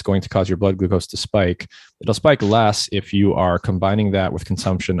food that's going to cause your blood glucose to spike, it'll spike less if you are combining that with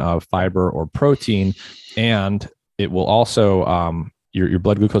consumption of fiber or protein, and it will also your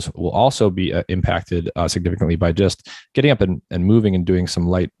blood glucose will also be impacted significantly by just getting up and moving and doing some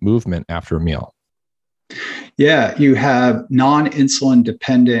light movement after a meal. Yeah, you have non-insulin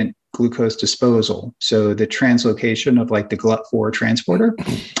dependent glucose disposal. So the translocation of like the GLUT4 transporter.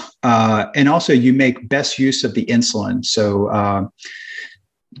 And also you make best use of the insulin. So,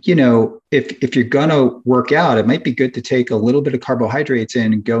 if you're going to work out, it might be good to take a little bit of carbohydrates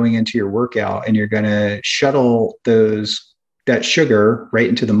in going into your workout, and you're going to shuttle that sugar right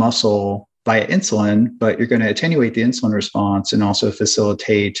into the muscle via insulin, but you're going to attenuate the insulin response and also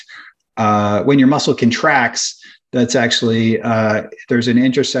facilitate when your muscle contracts. That's actually, there's an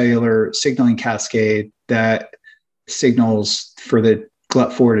intracellular signaling cascade that signals for the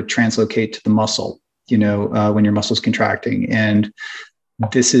GLUT4 to translocate to the muscle, when your muscle's contracting. And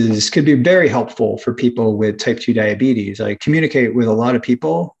this could be very helpful for people with type 2 diabetes. I communicate with a lot of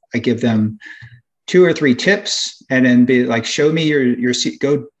people. I give them 2 or 3 tips and then be like, show me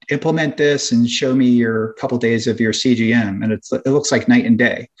go implement this and show me your couple days of your CGM. And it looks like night and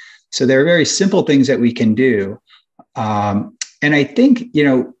day. So there are very simple things that we can do. And I think,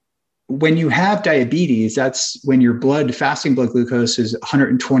 when you have diabetes, that's when your fasting blood glucose is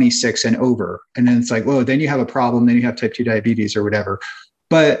 126 and over. And then it's like, whoa, then you have a problem. Then you have type 2 diabetes or whatever.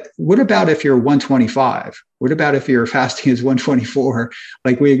 But what about if you're 125? What about if your fasting is 124?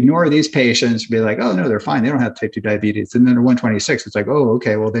 Like, we ignore these patients and be like, oh no, they're fine. They don't have type 2 diabetes. And then they're 126. It's like, oh,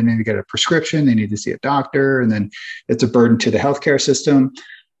 okay, well, they need to get a prescription. They need to see a doctor. And then it's a burden to the healthcare system.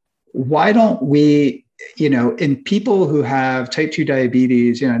 Why don't we, in people who have type 2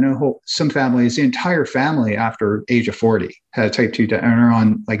 diabetes, I know some families, the entire family after age of 40 had type 2 and are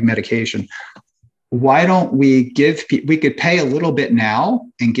on like medication. Why don't we we could pay a little bit now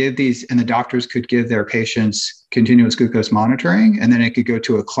and give these, and the doctors could give their patients continuous glucose monitoring, and then it could go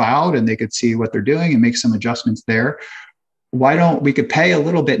to a cloud and they could see what they're doing and make some adjustments there. Why don't we could pay a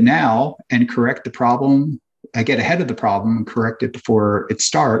little bit now and correct the problem I get ahead of the problem and correct it before it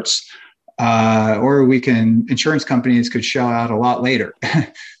starts. Or insurance companies could shell out a lot later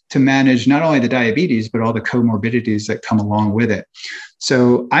to manage not only the diabetes, but all the comorbidities that come along with it.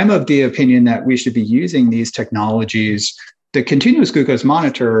 So I'm of the opinion that we should be using these technologies. The continuous glucose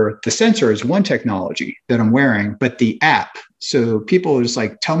monitor, the sensor is one technology that I'm wearing, but the app. So people are just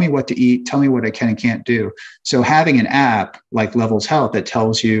like, tell me what to eat, tell me what I can and can't do. So having an app like Levels Health that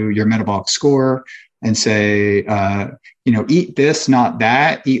tells you your metabolic score and say, eat this, not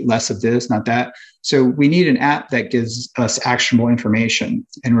that, eat less of this, not that. So we need an app that gives us actionable information,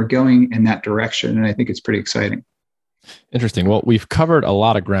 and we're going in that direction. And I think it's pretty exciting. Interesting. Well, we've covered a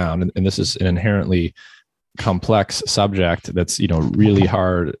lot of ground, and this is an inherently complex subject that's, really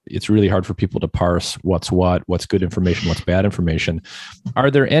hard. It's really hard for people to parse what's good information, what's bad information.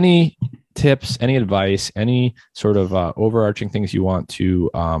 Are there any tips, any advice, any sort of overarching things you want to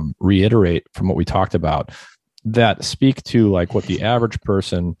reiterate from what we talked about that speak to like what the average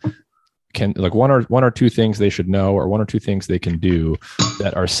person can, like one or two things they should know, or one or two things they can do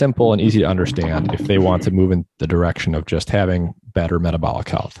that are simple and easy to understand if they want to move in the direction of just having better metabolic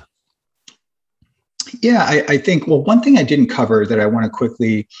health? Yeah, I think, well, one thing I didn't cover that I want to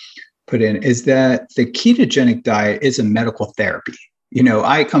quickly put in is that the ketogenic diet is a medical therapy.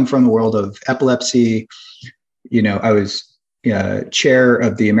 I come from the world of epilepsy. I was chair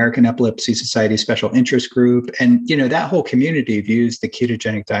of the American Epilepsy Society Special Interest Group. And, that whole community views the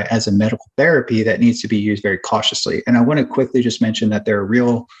ketogenic diet as a medical therapy that needs to be used very cautiously. And I want to quickly just mention that there are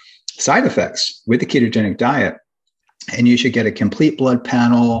real side effects with the ketogenic diet, and you should get a complete blood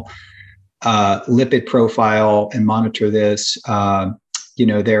panel, lipid profile, and monitor this.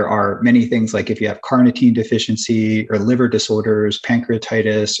 There are many things like if you have carnitine deficiency or liver disorders,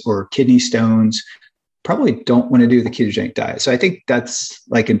 pancreatitis, or kidney stones, probably don't want to do the ketogenic diet. So I think that's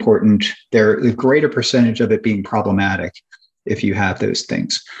like important. There's a greater percentage of it being problematic if you have those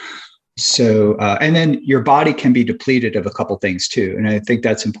things. So, and then your body can be depleted of a couple things too. And I think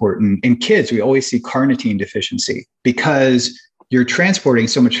that's important. In kids, we always see carnitine deficiency because you're transporting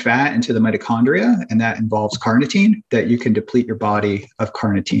so much fat into the mitochondria, and that involves carnitine, that you can deplete your body of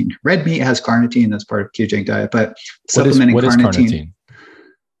carnitine. Red meat has carnitine, that's part of ketogenic diet, but supplementing what is carnitine?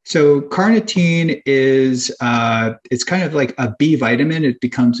 So carnitine is, it's kind of like a B vitamin. It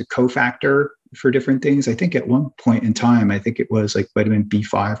becomes a cofactor for different things. I think at one point in time, I think it was like vitamin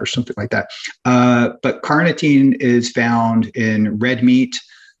B5 or something like that. But carnitine is found in red meat,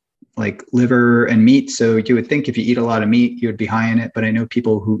 like liver and meat. So you would think if you eat a lot of meat, you would be high in it. But I know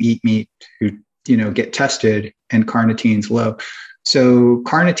people who eat meat who, get tested and carnitine's low. So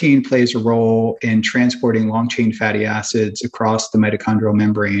carnitine plays a role in transporting long chain fatty acids across the mitochondrial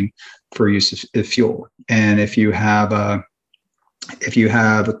membrane for use as fuel. And if you have a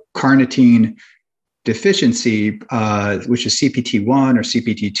carnitine deficiency, which is CPT1 or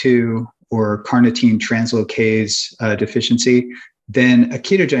CPT2 or carnitine translocase deficiency, then a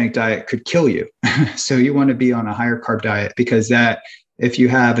ketogenic diet could kill you. So you want to be on a higher carb diet, because that, if you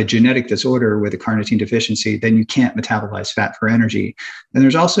have a genetic disorder with a carnitine deficiency, then you can't metabolize fat for energy. And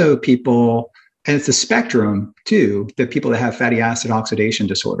there's also people, and it's a spectrum too, the people that have fatty acid oxidation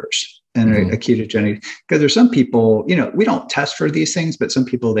disorders and a ketogenic, because there's some people, we don't test for these things, but some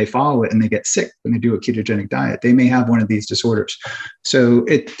people, they follow it and they get sick when they do a ketogenic diet. They may have one of these disorders. So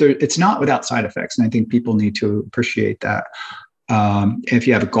it's not without side effects. And I think people need to appreciate that. If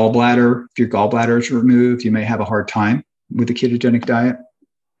you have a gallbladder, if your gallbladder is removed, you may have a hard time with the ketogenic diet.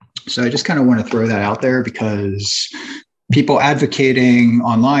 So I just kind of want to throw that out there, because people advocating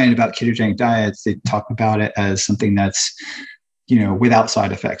online about ketogenic diets, they talk about it as something that's, without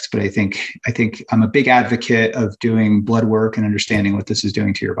side effects. But I think I'm a big advocate of doing blood work and understanding what this is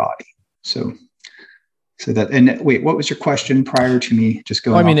doing to your body. So that, and wait, what was your question prior to me just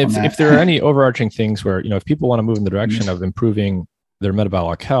going? Well, I mean, if there are any overarching things where, if people want to move in the direction of improving their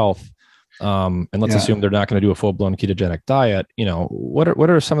metabolic health, and let's assume they're not going to do a full-blown ketogenic diet, what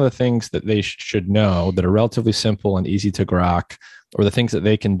are some of the things that they should know that are relatively simple and easy to grok, or the things that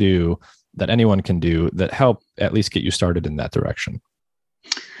they can do, that anyone can do, that help at least get you started in that direction?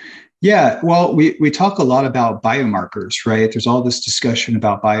 Yeah, well, we talk a lot about biomarkers, right? There's all this discussion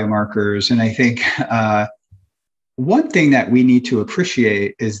about biomarkers. And I think one thing that we need to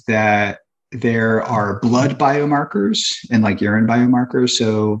appreciate is that there are blood biomarkers and like urine biomarkers.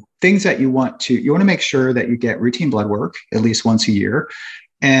 So things that you want to make sure that you get routine blood work at least once a year.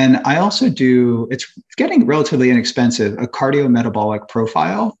 And I also do, it's getting relatively inexpensive, a cardiometabolic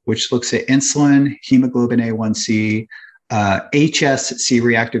profile, which looks at insulin, hemoglobin A1C, HSC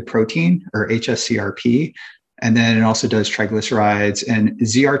reactive protein, or HSCRP. And then it also does triglycerides, and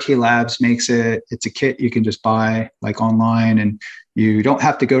ZRT Labs makes it. It's a kit you can just buy like online, and you don't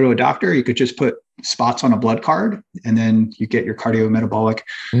have to go to a doctor. You could just put spots on a blood card, and then you get your cardiometabolic.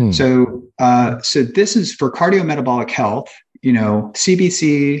 So this is for cardiometabolic health,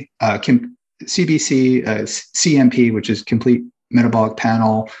 CBC, CMP, which is complete metabolic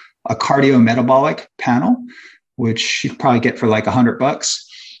panel, a cardiometabolic panel, which you probably get for like $100.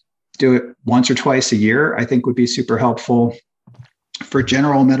 Do it once or twice a year, I think would be super helpful. For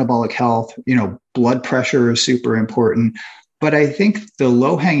general metabolic health, blood pressure is super important. But I think the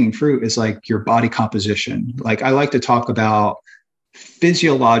low-hanging fruit is like your body composition. Like I like to talk about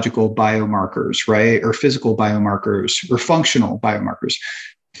physiological biomarkers, right? Or physical biomarkers or functional biomarkers.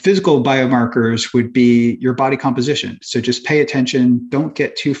 Physical biomarkers would be your body composition. So just pay attention. Don't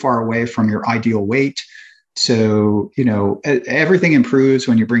get too far away from your ideal weight. So, everything improves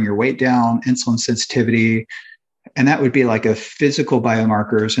when you bring your weight down, insulin sensitivity, and that would be like a physical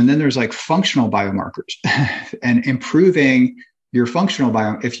biomarkers. And then there's like functional biomarkers and improving your functional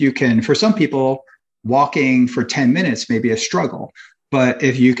if you can, for some people, walking for 10 minutes may be a struggle, but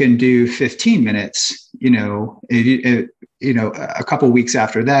if you can do 15 minutes, a couple of weeks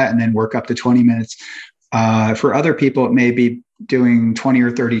after that, and then work up to 20 minutes. For other people, it may be doing 20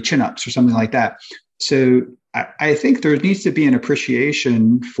 or 30 chin-ups or something like that. So I think there needs to be an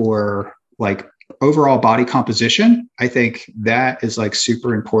appreciation for like overall body composition. I think that is like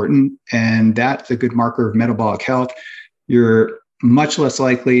super important. And that's a good marker of metabolic health. You're much less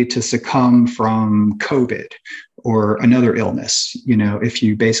likely to succumb from COVID or another illness, if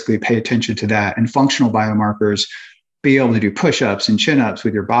you basically pay attention to that. And functional biomarkers, be able to do push-ups and chin-ups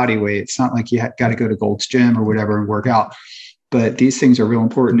with your body weight. It's not like you got to go to Gold's Gym or whatever and work out. But these things are real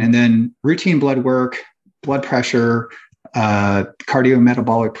important. And then routine blood work, blood pressure,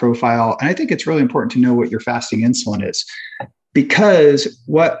 cardiometabolic profile. And I think it's really important to know what your fasting insulin is, because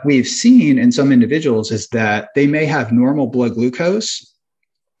what we've seen in some individuals is that they may have normal blood glucose,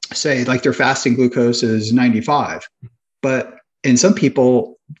 say like their fasting glucose is 95, but in some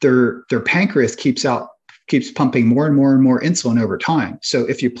people, their pancreas keeps pumping more and more and more insulin over time. So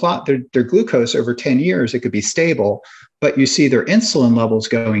if you plot their glucose over 10 years, it could be stable, but you see their insulin levels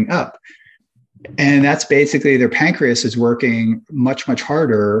going up. And that's basically their pancreas is working much, much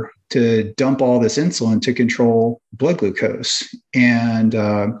harder to dump all this insulin to control blood glucose. And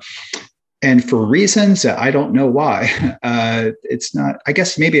for reasons that I don't know why, it's not, I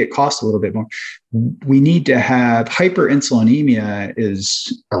guess maybe it costs a little bit more. We need to have hyperinsulinemia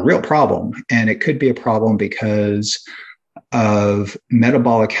is a real problem. And it could be a problem because of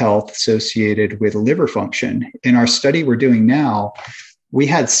metabolic health associated with liver function. In our study we're doing now, we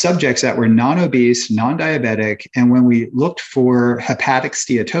had subjects that were non-obese, non-diabetic, and when we looked for hepatic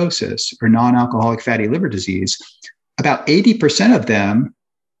steatosis or non-alcoholic fatty liver disease, about 80% of them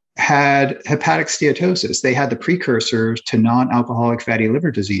had hepatic steatosis. They had the precursors to non-alcoholic fatty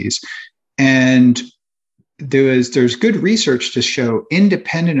liver disease. And there's good research to show,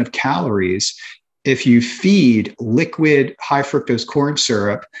 independent of calories, if you feed liquid high fructose corn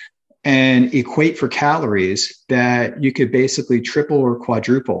syrup and equate for calories, that you could basically triple or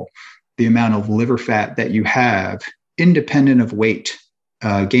quadruple the amount of liver fat that you have, independent of weight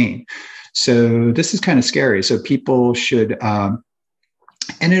gain. So this is kind of scary. So people should, and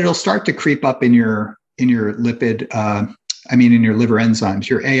it'll start to creep up in your lipid, in your liver enzymes.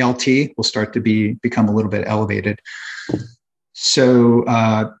 Your ALT will start to become a little bit elevated. So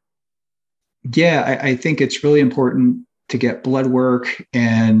I think it's really important to get blood work,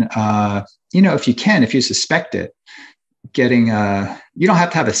 and if you suspect it, getting you don't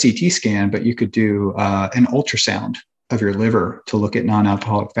have to have a CT scan, but you could do an ultrasound of your liver to look at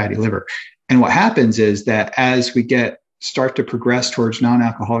non-alcoholic fatty liver. And what happens is that as we start to progress towards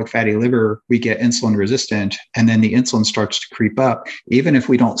non-alcoholic fatty liver, we get insulin resistant, and then the insulin starts to creep up, even if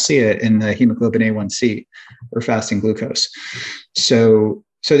we don't see it in the hemoglobin A1C or fasting glucose. So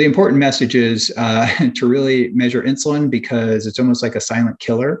the important message is to really measure insulin, because it's almost like a silent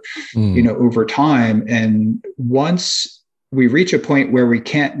killer, over time. And once we reach a point where we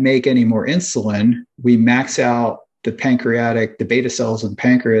can't make any more insulin, we max out the beta cells of the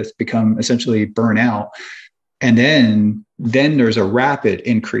pancreas become essentially burn out. And then there's a rapid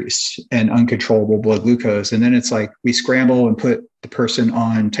increase in uncontrollable blood glucose. And then it's like we scramble and put the person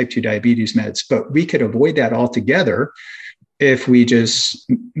on type 2 diabetes meds. But we could avoid that altogether if we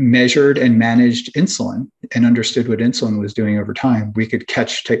just measured and managed insulin and understood what insulin was doing over time. We could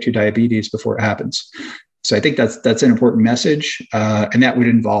catch type 2 diabetes before it happens. So I think that's an important message. And that would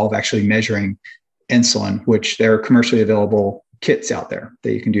involve actually measuring insulin, which there are commercially available kits out there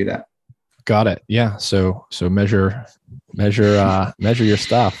that you can do that. Got it. Yeah. So measure your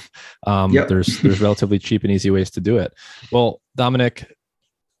stuff. Yep. There's relatively cheap and easy ways to do it. Well, Dominic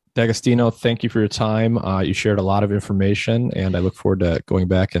D'Agostino, thank you for your time. You shared a lot of information, and I look forward to going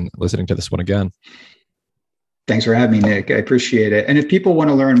back and listening to this one again. Thanks for having me, Nick. I appreciate it. And if people want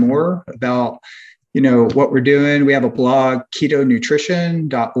to learn more about, what we're doing, we have a blog,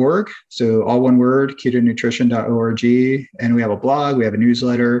 ketonutrition.org. So all one word, ketonutrition.org. And we have a blog, we have a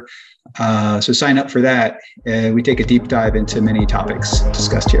newsletter. So sign up for that. We take a deep dive into many topics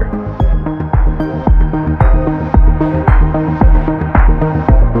discussed here.